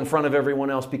it out in front of everyone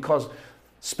else, because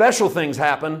special things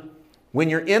happen when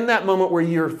you're in that moment where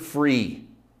you're free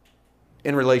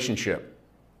in relationship.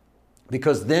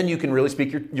 Because then you can really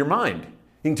speak your mind.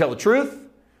 You can tell the truth,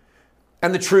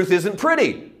 and the truth isn't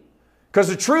pretty. Because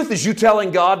the truth is you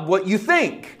telling God what you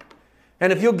think.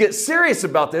 And if you'll get serious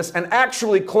about this and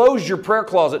actually close your prayer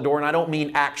closet door, and I don't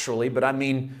mean actually, but I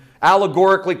mean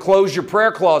allegorically close your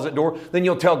prayer closet door, then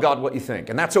you'll tell God what you think.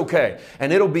 And that's okay.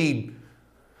 And it'll be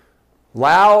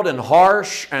loud and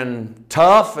harsh and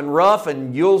tough and rough,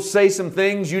 and you'll say some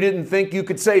things you didn't think you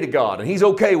could say to God. And He's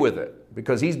okay with it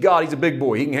because He's God. He's a big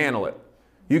boy. He can handle it.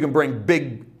 You can bring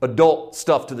big adult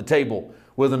stuff to the table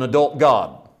with an adult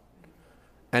God.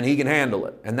 And He can handle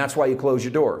it. And that's why you close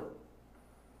your door.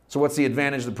 So what's the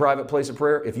advantage of the private place of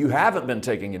prayer? If you haven't been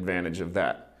taking advantage of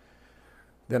that,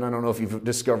 then I don't know if you've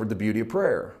discovered the beauty of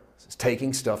prayer. It's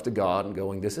taking stuff to God and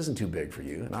going, this isn't too big for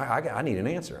you. And I need an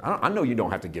answer. I know you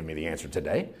don't have to give me the answer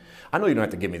today. I know you don't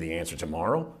have to give me the answer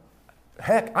tomorrow.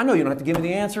 Heck, I know you don't have to give me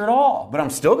the answer at all. But I'm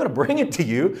still going to bring it to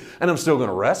you. And I'm still going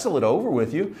to wrestle it over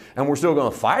with you. And we're still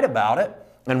going to fight about it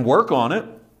and work on it.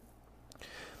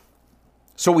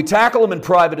 So we tackle them in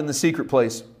private in the secret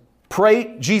place.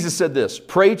 Pray, Jesus said this,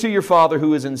 pray to your Father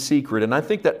who is in secret. And I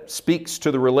think that speaks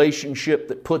to the relationship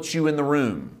that puts you in the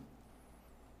room.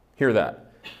 Hear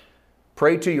that.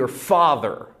 Pray to your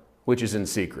Father which is in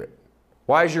secret.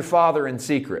 Why is your Father in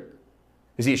secret?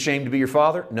 Is He ashamed to be your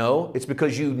Father? No, it's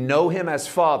because you know Him as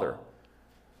Father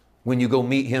when you go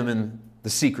meet Him in the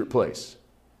secret place.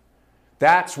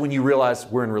 That's when you realize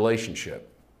we're in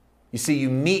relationship. You see, you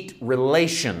meet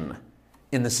relation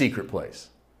in the secret place.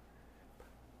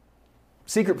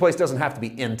 Secret place doesn't have to be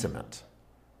intimate.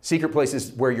 Secret place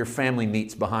is where your family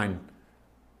meets behind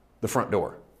the front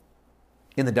door,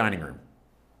 in the dining room.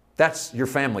 That's your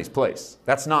family's place.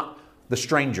 That's not the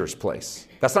stranger's place.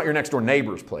 That's not your next door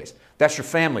neighbor's place. That's your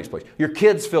family's place. Your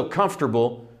kids feel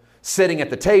comfortable sitting at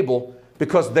the table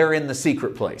because they're in the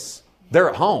secret place. They're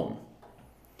at home.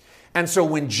 And so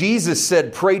when Jesus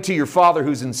said, pray to your Father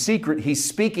who's in secret, He's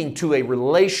speaking to a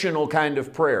relational kind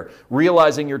of prayer,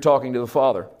 realizing you're talking to the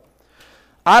Father.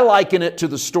 I liken it to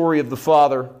the story of the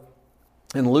father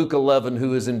in Luke 11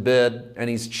 who is in bed and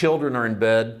his children are in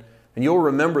bed. And you'll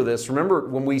remember this. Remember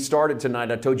when we started tonight,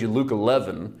 I told you Luke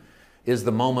 11 is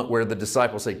the moment where the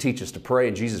disciples say, teach us to pray,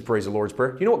 and Jesus prays the Lord's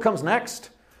Prayer. You know what comes next?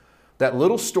 That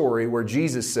little story where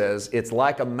Jesus says, it's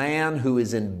like a man who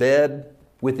is in bed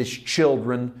with his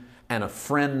children and a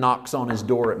friend knocks on his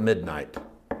door at midnight.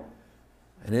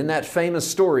 And in that famous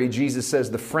story, Jesus says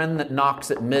the friend that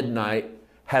knocks at midnight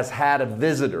has had a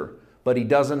visitor, but he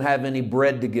doesn't have any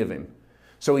bread to give him.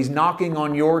 So he's knocking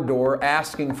on your door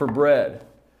asking for bread.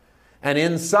 And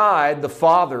inside, the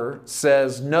father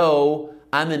says, no,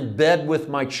 I'm in bed with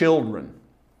my children.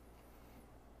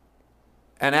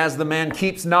 And as the man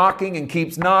keeps knocking and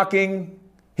keeps knocking,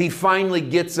 he finally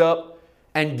gets up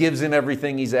and gives him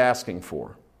everything he's asking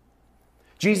for.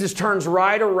 Jesus turns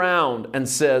right around and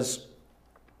says,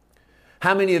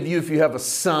 how many of you, if you have a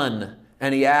son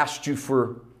and he asked you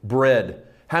for bread,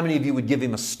 how many of you would give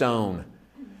him a stone?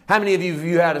 How many of you, if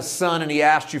you had a son and he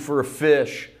asked you for a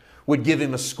fish, would give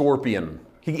him a scorpion?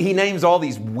 He names all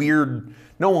these weird,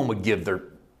 no one would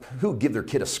who would give their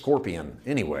kid a scorpion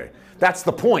anyway? That's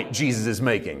the point Jesus is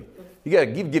making. You got to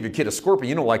give your kid a scorpion.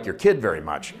 You don't like your kid very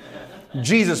much.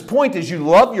 Jesus' point is you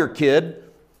love your kid,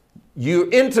 you're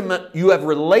intimate, you have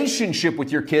relationship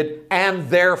with your kid, and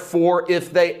therefore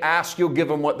if they ask, you'll give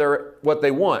them what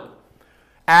they want.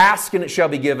 Ask and it shall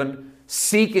be given.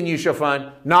 Seek and you shall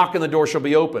find. Knock and the door shall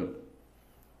be open.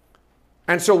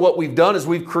 And so what we've done is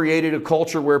we've created a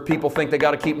culture where people think they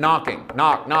got to keep knocking.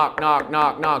 Knock, knock, knock,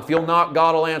 knock, knock. If you'll knock,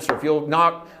 God will answer. If you'll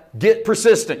knock, get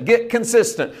persistent, get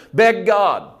consistent, beg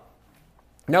God.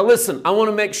 Now listen, I want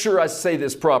to make sure I say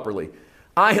this properly.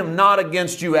 I am not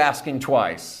against you asking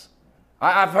twice.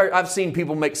 I've seen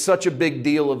people make such a big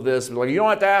deal of this. Like, you don't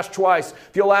have to ask twice.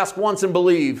 If you'll ask once and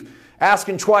believe.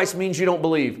 Asking twice means you don't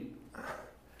believe.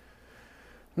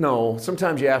 No,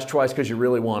 sometimes you ask twice because you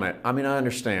really want it. I mean, I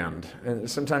understand. And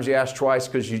sometimes you ask twice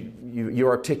because you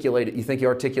articulate it. You think you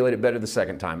articulate it better the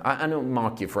second time. I don't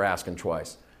mock you for asking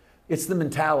twice. It's the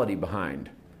mentality behind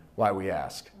why we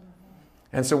ask.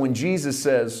 And so when Jesus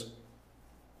says,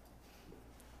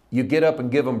 you get up and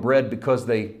give them bread because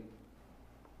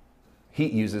he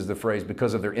uses the phrase,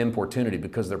 because of their importunity,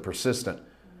 because they're persistent.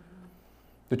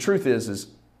 The truth is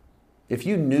if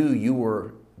you knew you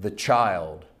were the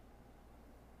child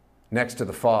next to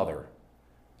the Father,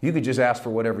 you could just ask for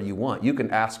whatever you want. You can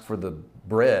ask for the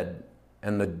bread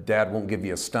and the dad won't give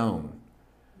you a stone.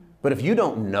 But if you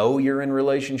don't know you're in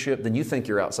relationship, then you think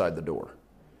you're outside the door.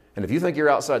 And if you think you're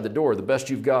outside the door, the best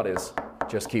you've got is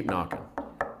just keep knocking.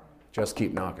 Just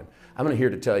keep knocking. I'm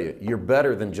here to tell you, you're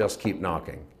better than just keep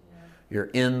knocking. You're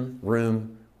in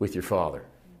room with your Father.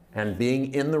 And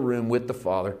being in the room with the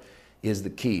Father is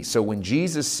the key. So when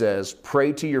Jesus says,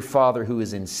 pray to your Father who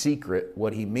is in secret,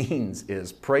 what he means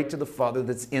is pray to the Father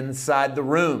that's inside the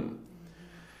room.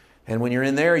 And when you're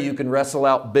in there, you can wrestle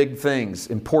out big things,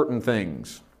 important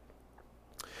things.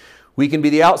 We can be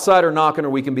the outsider knocking, or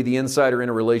we can be the insider in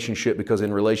a relationship, because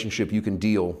in relationship you can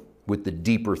deal with the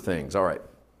deeper things. All right,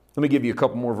 let me give you a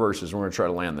couple more verses. We're going to try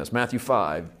to land this. Matthew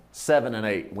 5, 7 and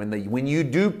 8. When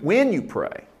you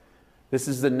pray, this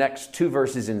is the next two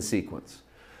verses in sequence.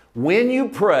 When you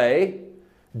pray,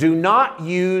 do not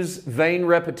use vain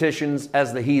repetitions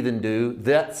as the heathen do.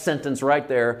 That sentence right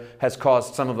there has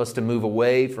caused some of us to move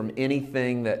away from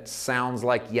anything that sounds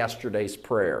like yesterday's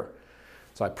prayer.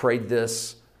 So I prayed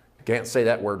this. Can't say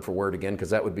that word for word again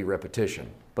because that would be repetition.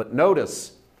 But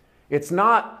notice, it's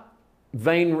not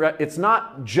it's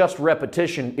not just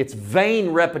repetition. It's vain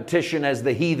repetition as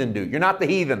the heathen do. You're not the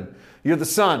heathen. You're the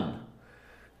son.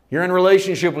 You're in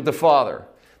relationship with the Father.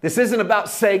 This isn't about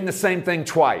saying the same thing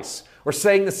twice or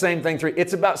saying the same thing three.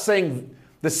 It's about saying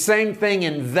the same thing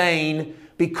in vain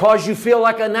because you feel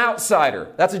like an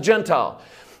outsider. That's a Gentile.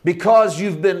 Because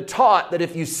you've been taught that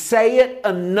if you say it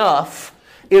enough,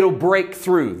 it'll break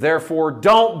through. Therefore,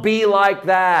 don't be like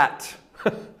that.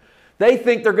 They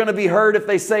think they're going to be heard if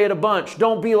they say it a bunch.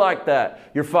 Don't be like that.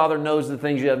 Your Father knows the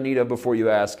things you have need of before you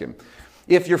ask Him.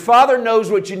 If your Father knows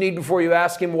what you need before you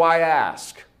ask Him, why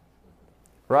ask?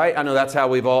 Right? I know that's how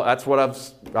that's what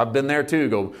I've been there too.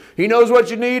 Go, He knows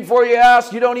what you need before you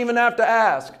ask. You don't even have to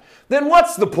ask. Then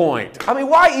what's the point? I mean,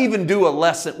 why even do a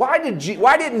lesson? Why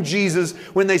didn't Jesus,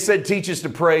 when they said teach us to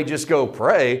pray, just go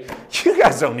pray? You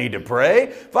guys don't need to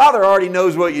pray. Father already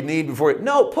knows what you need before you...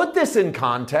 No, put this in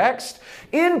context.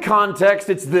 In context,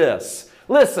 it's this.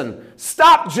 Listen,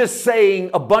 stop just saying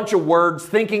a bunch of words,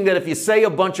 thinking that if you say a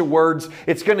bunch of words,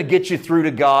 it's going to get you through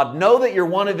to God. Know that you're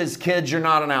one of His kids. You're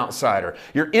not an outsider.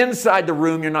 You're inside the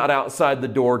room. You're not outside the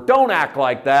door. Don't act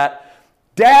like that.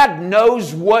 Dad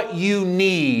knows what you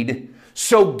need,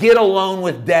 so get alone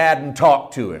with Dad and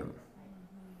talk to Him.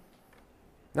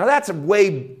 Now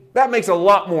that makes a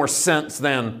lot more sense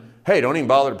than, hey, don't even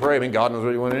bother to pray. I mean, God knows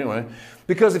what you want anyway.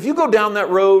 Because if you go down that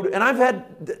road, and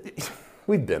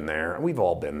We've been there. We've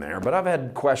all been there. But I've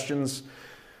had questions.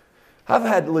 I've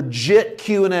had legit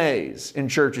Q&As in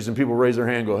churches, and people raise their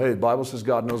hand and go, hey, the Bible says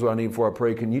God knows what I need before I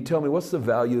pray. Can you tell me what's the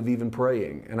value of even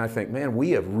praying? And I think, man,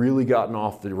 we have really gotten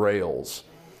off the rails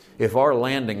if our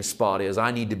landing spot is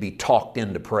I need to be talked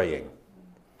into praying.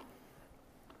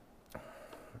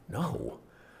 No.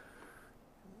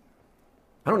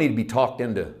 I don't need to be talked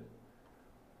into.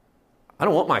 I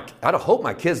hope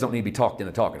my kids don't need to be talked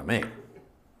into talking to me.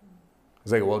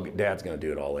 Because they go, well, Dad's going to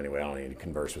do it all anyway. I don't need to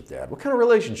converse with Dad. What kind of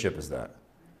relationship is that?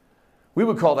 We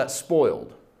would call that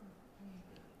spoiled,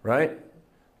 right?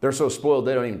 They're so spoiled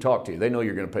they don't even talk to you. They know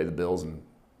you're going to pay the bills and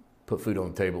put food on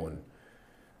the table and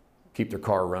keep their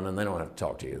car running. They don't have to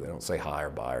talk to you. They don't say hi or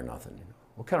bye or nothing.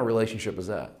 What kind of relationship is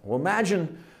that? Well,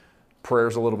 imagine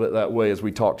prayer's a little bit that way as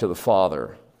we talk to the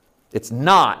Father. It's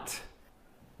not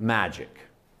magic,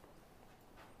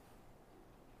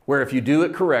 where if you do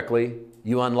it correctly,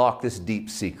 you unlock this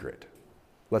deep secret.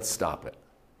 Let's stop it.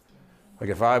 Like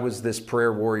if I was this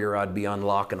prayer warrior, I'd be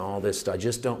unlocking all this. I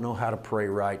just don't know how to pray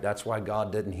right. That's why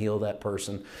God didn't heal that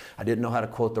person. I didn't know how to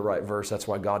quote the right verse. That's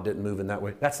why God didn't move in that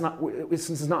way. This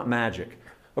is not magic.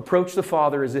 Approach the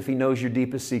Father as if He knows your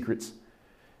deepest secrets,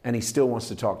 and He still wants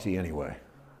to talk to you anyway.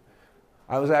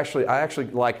 I actually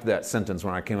liked that sentence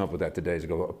when I came up with that today.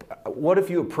 What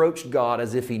if you approached God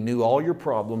as if He knew all your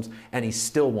problems and He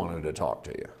still wanted to talk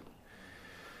to you?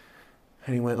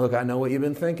 And He went, look, I know what you've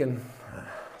been thinking.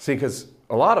 See, because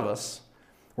a lot of us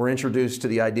were introduced to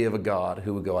the idea of a God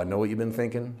who would go, I know what you've been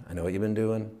thinking. I know what you've been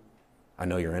doing. I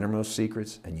know your innermost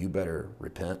secrets, and you better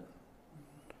repent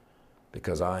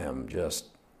because I am just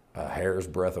a hair's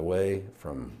breadth away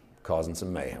from causing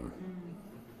some mayhem.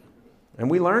 And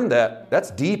we learned that. That's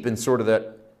deep in sort of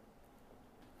that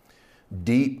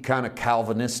deep kind of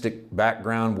Calvinistic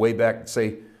background way back,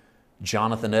 say,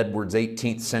 Jonathan Edwards,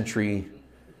 18th century.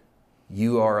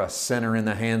 You are a sinner in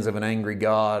the hands of an angry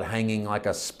God, hanging like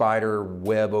a spider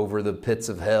web over the pits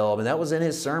of hell. I mean, that was in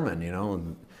his sermon, you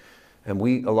know. And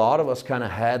a lot of us kind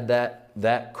of had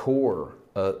that core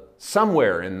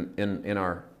somewhere in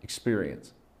our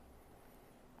experience.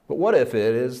 But what if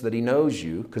it is that He knows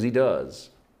you, because He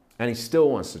does, and He still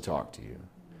wants to talk to you.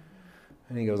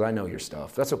 And He goes, I know your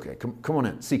stuff. That's okay. Come on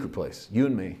in. Secret place. You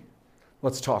and me.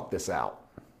 Let's talk this out.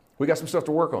 We got some stuff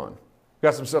to work on. We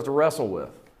got some stuff to wrestle with.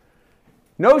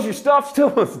 Knows your stuff, still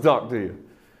wants to talk to you.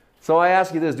 So I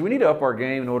ask you this. Do we need to up our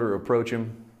game in order to approach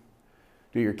Him?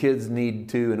 Do your kids need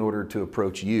to in order to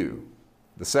approach you?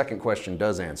 The second question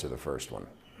does answer the first one.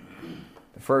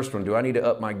 The first one, do I need to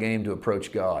up my game to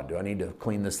approach God? Do I need to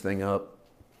clean this thing up,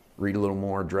 read a little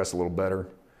more, dress a little better?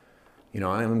 You know,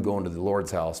 I am going to the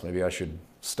Lord's house. Maybe I should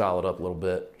style it up a little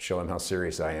bit, show Him how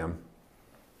serious I am.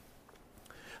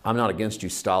 I'm not against you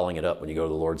styling it up when you go to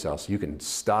the Lord's house. You can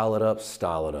style it up,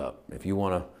 style it up. If you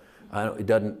want to,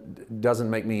 it doesn't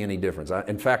make me any difference.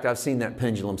 In fact, I've seen that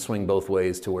pendulum swing both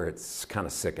ways to where it's kind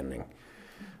of sickening.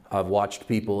 I've watched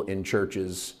people in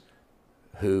churches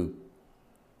who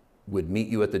would meet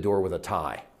you at the door with a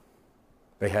tie.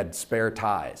 They had spare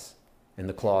ties in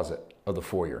the closet of the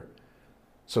foyer,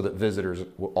 so that visitors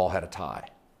all had a tie,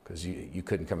 because you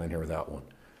couldn't come in here without one.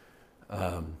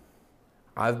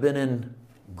 I've been in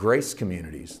grace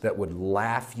communities that would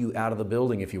laugh you out of the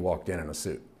building if you walked in a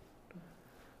suit.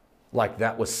 Like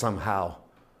that was somehow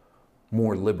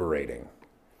more liberating,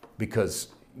 because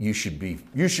you should be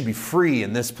free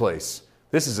in this place.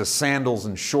 This is a sandals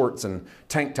and shorts and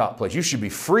tank top place. You should be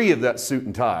free of that suit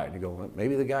and tie. And you go, well,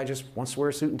 maybe the guy just wants to wear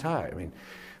a suit and tie. I mean,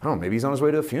 I don't know, maybe he's on his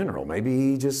way to a funeral. Maybe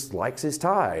he just likes his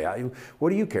tie.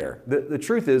 What do you care? The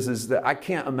truth is that I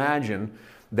can't imagine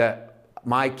that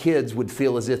my kids would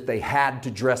feel as if they had to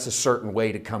dress a certain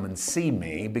way to come and see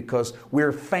me, because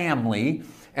we're family,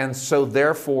 and so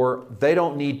therefore they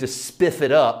don't need to spiff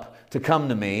it up to come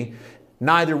to me.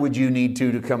 Neither would you need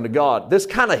to come to God. This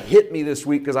kind of hit me this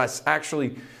week because I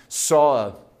actually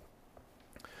saw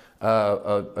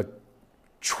a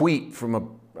tweet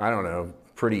from a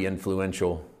pretty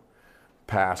influential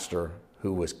pastor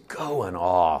who was going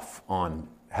off on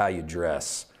how you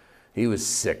dress. He was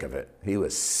sick of it. He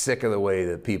was sick of the way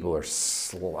that people are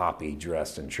sloppy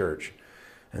dressed in church.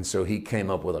 And so he came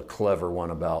up with a clever one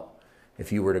about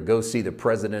if you were to go see the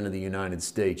President of the United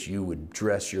States, you would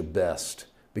dress your best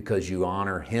because you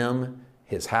honor him,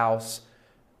 his house,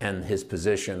 and his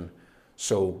position.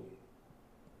 So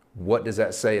what does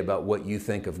that say about what you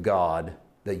think of God,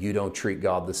 that you don't treat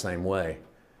God the same way?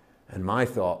 And my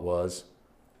thought was,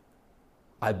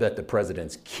 I bet the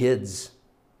president's kids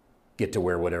get to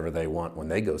wear whatever they want when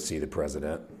they go see the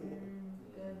president.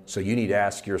 So you need to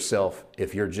ask yourself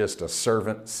if you're just a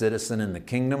servant citizen in the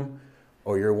kingdom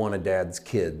or you're one of Dad's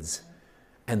kids.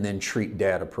 and then treat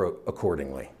Dad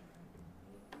accordingly.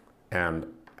 And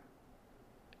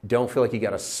don't feel like you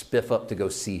got to spiff up to go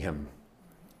see him.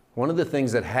 One of the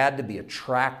things that had to be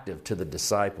attractive to the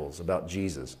disciples about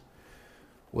Jesus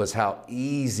was how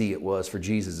easy it was for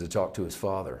Jesus to talk to his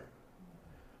Father.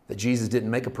 That Jesus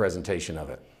didn't make a presentation of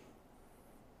it.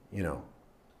 You know,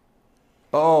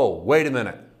 oh, wait a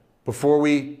minute. Before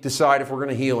we decide if we're going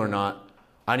to heal or not,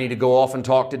 I need to go off and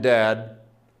talk to Dad,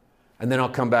 and then I'll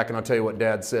come back and I'll tell you what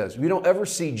Dad says. You don't ever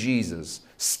see Jesus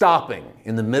stopping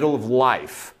in the middle of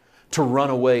life to run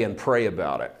away and pray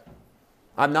about it.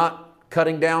 I'm not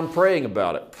cutting down praying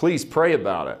about it. Please pray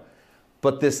about it.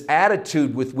 But this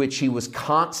attitude with which he was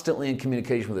constantly in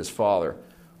communication with his Father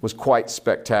was quite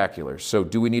spectacular. So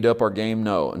do we need to up our game?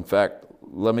 No. In fact,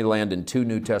 let me land in 2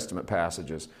 New Testament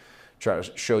passages. Try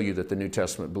to show you that the New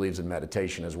Testament believes in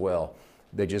meditation as well.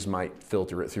 They just might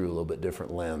filter it through a little bit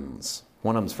different lens.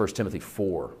 One of them is 1 Timothy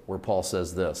 4, where Paul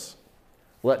says this: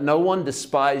 let no one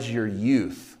despise your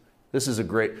youth. This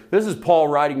is Paul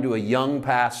writing to a young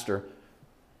pastor.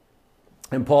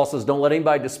 And Paul says, don't let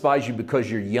anybody despise you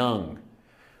because you're young.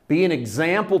 Be an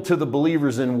example to the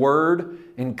believers in word,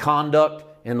 in conduct,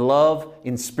 in love,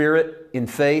 in spirit, in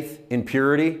faith, in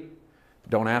purity.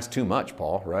 Don't ask too much,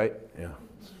 Paul, right? Yeah.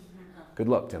 Good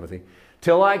luck, Timothy.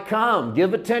 Till I come,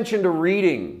 give attention to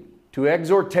reading, to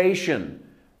exhortation,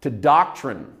 to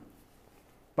doctrine.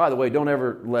 By the way, don't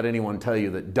ever let anyone tell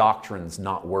you that doctrine's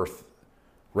not worth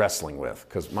wrestling with,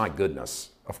 because my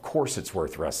goodness, of course it's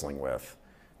worth wrestling with.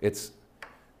 It's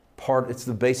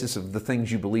the basis of the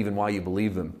things you believe and why you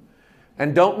believe them.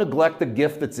 And don't neglect the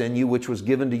gift that's in you, which was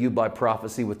given to you by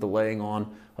prophecy with the laying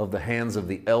on of the hands of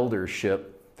the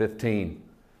eldership. 15.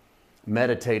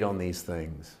 Meditate on these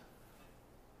things.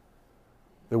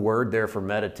 The word there for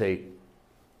meditate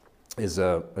is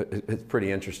it's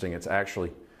pretty interesting. It's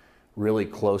actually really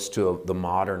close to the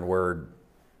modern word,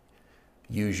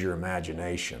 use your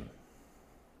imagination,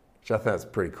 which I thought is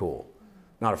pretty cool.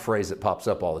 Not a phrase that pops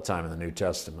up all the time in the New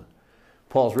Testament.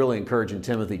 Paul's really encouraging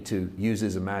Timothy to use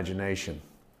his imagination.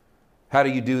 How do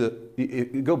you do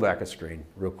that? Go back a screen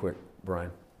real quick,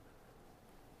 Brian.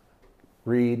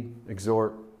 Read,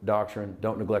 exhort, doctrine,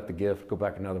 don't neglect the gift. Go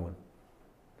back another one.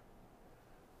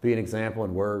 Be an example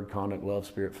in word, conduct, love,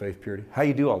 spirit, faith, purity. How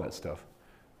you do all that stuff?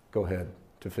 Go ahead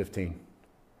to 15.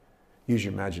 Use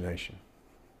your imagination.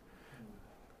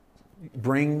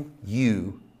 Bring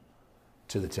you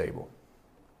to the table,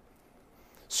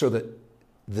 so that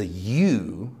the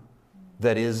you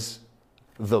that is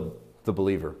the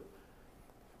believer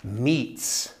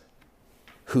meets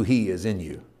who he is in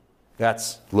you.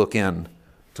 That's look in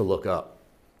to look up.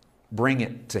 Bring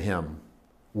it to him.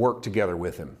 Work together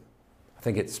with him. I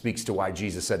think it speaks to why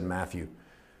Jesus said in Matthew,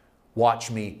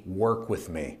 watch me, work with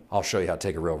me. I'll show you how to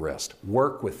take a real rest.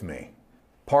 Work with me.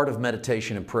 Part of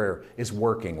meditation and prayer is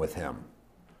working with him.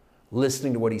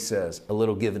 Listening to what he says, a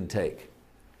little give and take.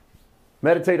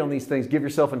 Meditate on these things. Give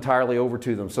yourself entirely over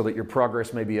to them so that your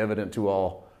progress may be evident to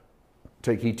all.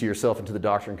 Take heed to yourself and to the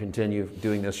doctrine. Continue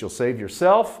doing this. You'll save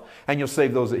yourself and you'll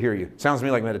save those that hear you. Sounds to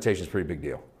me like meditation is a pretty big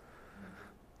deal.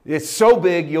 It's so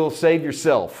big you'll save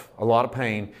yourself a lot of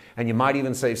pain, and you might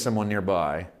even save someone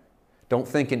nearby. Don't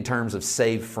think in terms of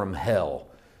save from hell.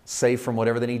 Save from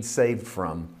whatever they need saved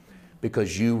from,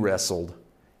 because you wrestled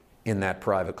in that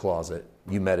private closet.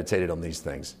 You meditated on these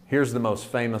things. Here's the most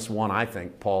famous one I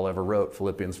think Paul ever wrote,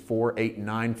 Philippians 4, 8, and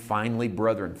 9. Finally,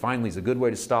 brethren. Finally is a good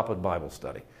way to stop a Bible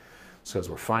study.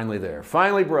 Says we're finally there.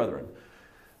 Finally, brethren,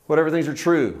 whatever things are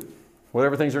true,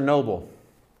 whatever things are noble,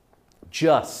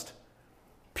 just,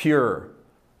 pure,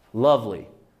 lovely,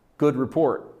 good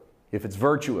report, if it's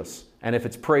virtuous and if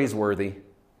it's praiseworthy,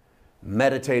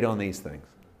 meditate on these things.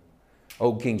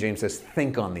 Old King James says,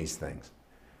 think on these things.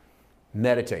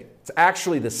 Meditate. It's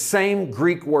actually the same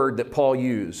Greek word that Paul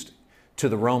used to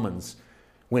the Romans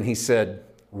when he said,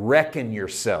 reckon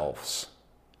yourselves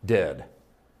dead.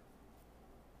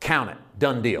 Count it.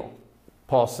 Done deal.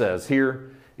 Paul says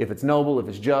here, if it's noble, if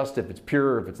it's just, if it's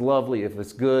pure, if it's lovely, if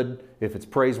it's good, if it's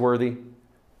praiseworthy,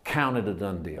 count it a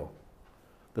done deal.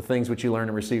 The things which you learned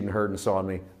and received and heard and saw in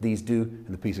me, these do, and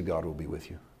the peace of God will be with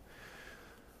you.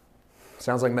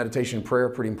 Sounds like meditation and prayer, a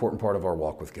pretty important part of our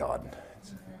walk with God.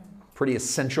 It's pretty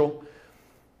essential,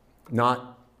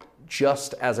 not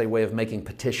just as a way of making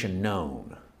petition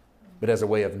known, but as a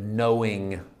way of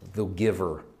knowing the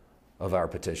giver of our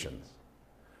petitions.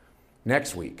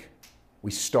 Next week, we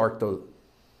start the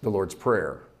Lord's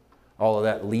Prayer. All of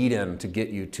that lead in to get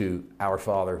you to Our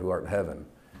Father who art in heaven.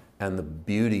 And the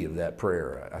beauty of that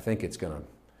prayer, I think it's going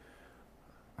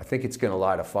to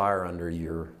light a fire under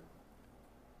your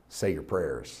say your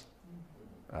prayers.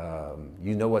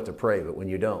 You know what to pray, but when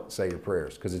you don't, say your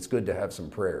prayers, because it's good to have some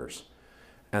prayers.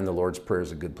 And the Lord's Prayer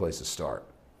is a good place to start.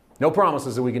 No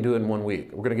promises that we can do it in 1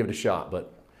 week. We're going to give it a shot,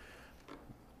 but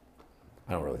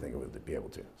I don't really think we would be able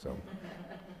to. So,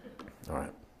 all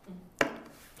right.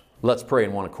 Let's pray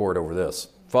in one accord over this.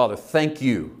 Father, thank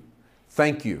you.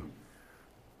 Thank you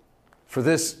for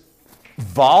this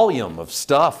volume of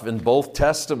stuff in both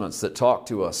Testaments that talk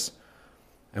to us.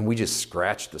 And we just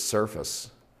scratched the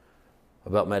surface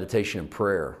about meditation and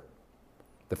prayer.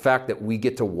 The fact that we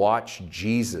get to watch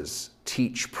Jesus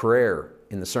teach prayer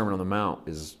in the Sermon on the Mount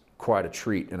is quite a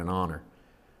treat and an honor.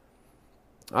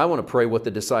 I want to pray what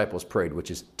the disciples prayed, which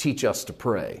is teach us to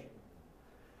pray.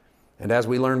 And as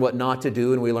we learn what not to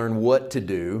do and we learn what to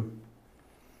do,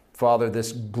 Father,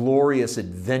 this glorious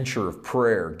adventure of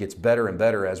prayer gets better and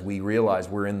better as we realize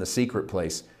we're in the secret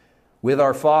place. With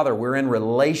our Father, we're in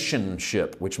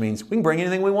relationship, which means we can bring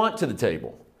anything we want to the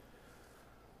table.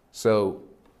 So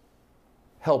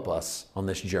help us on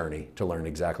this journey to learn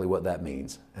exactly what that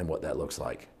means and what that looks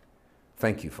like.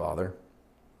 Thank you, Father.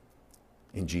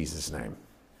 In Jesus' name,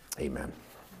 amen.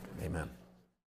 Amen.